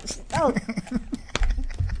it. Oh.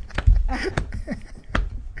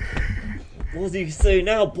 What do you say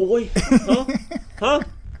now, boy? Huh? Huh?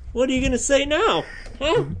 What are you gonna say now?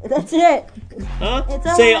 Huh? That's it. Huh?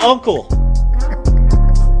 It's Say over. uncle.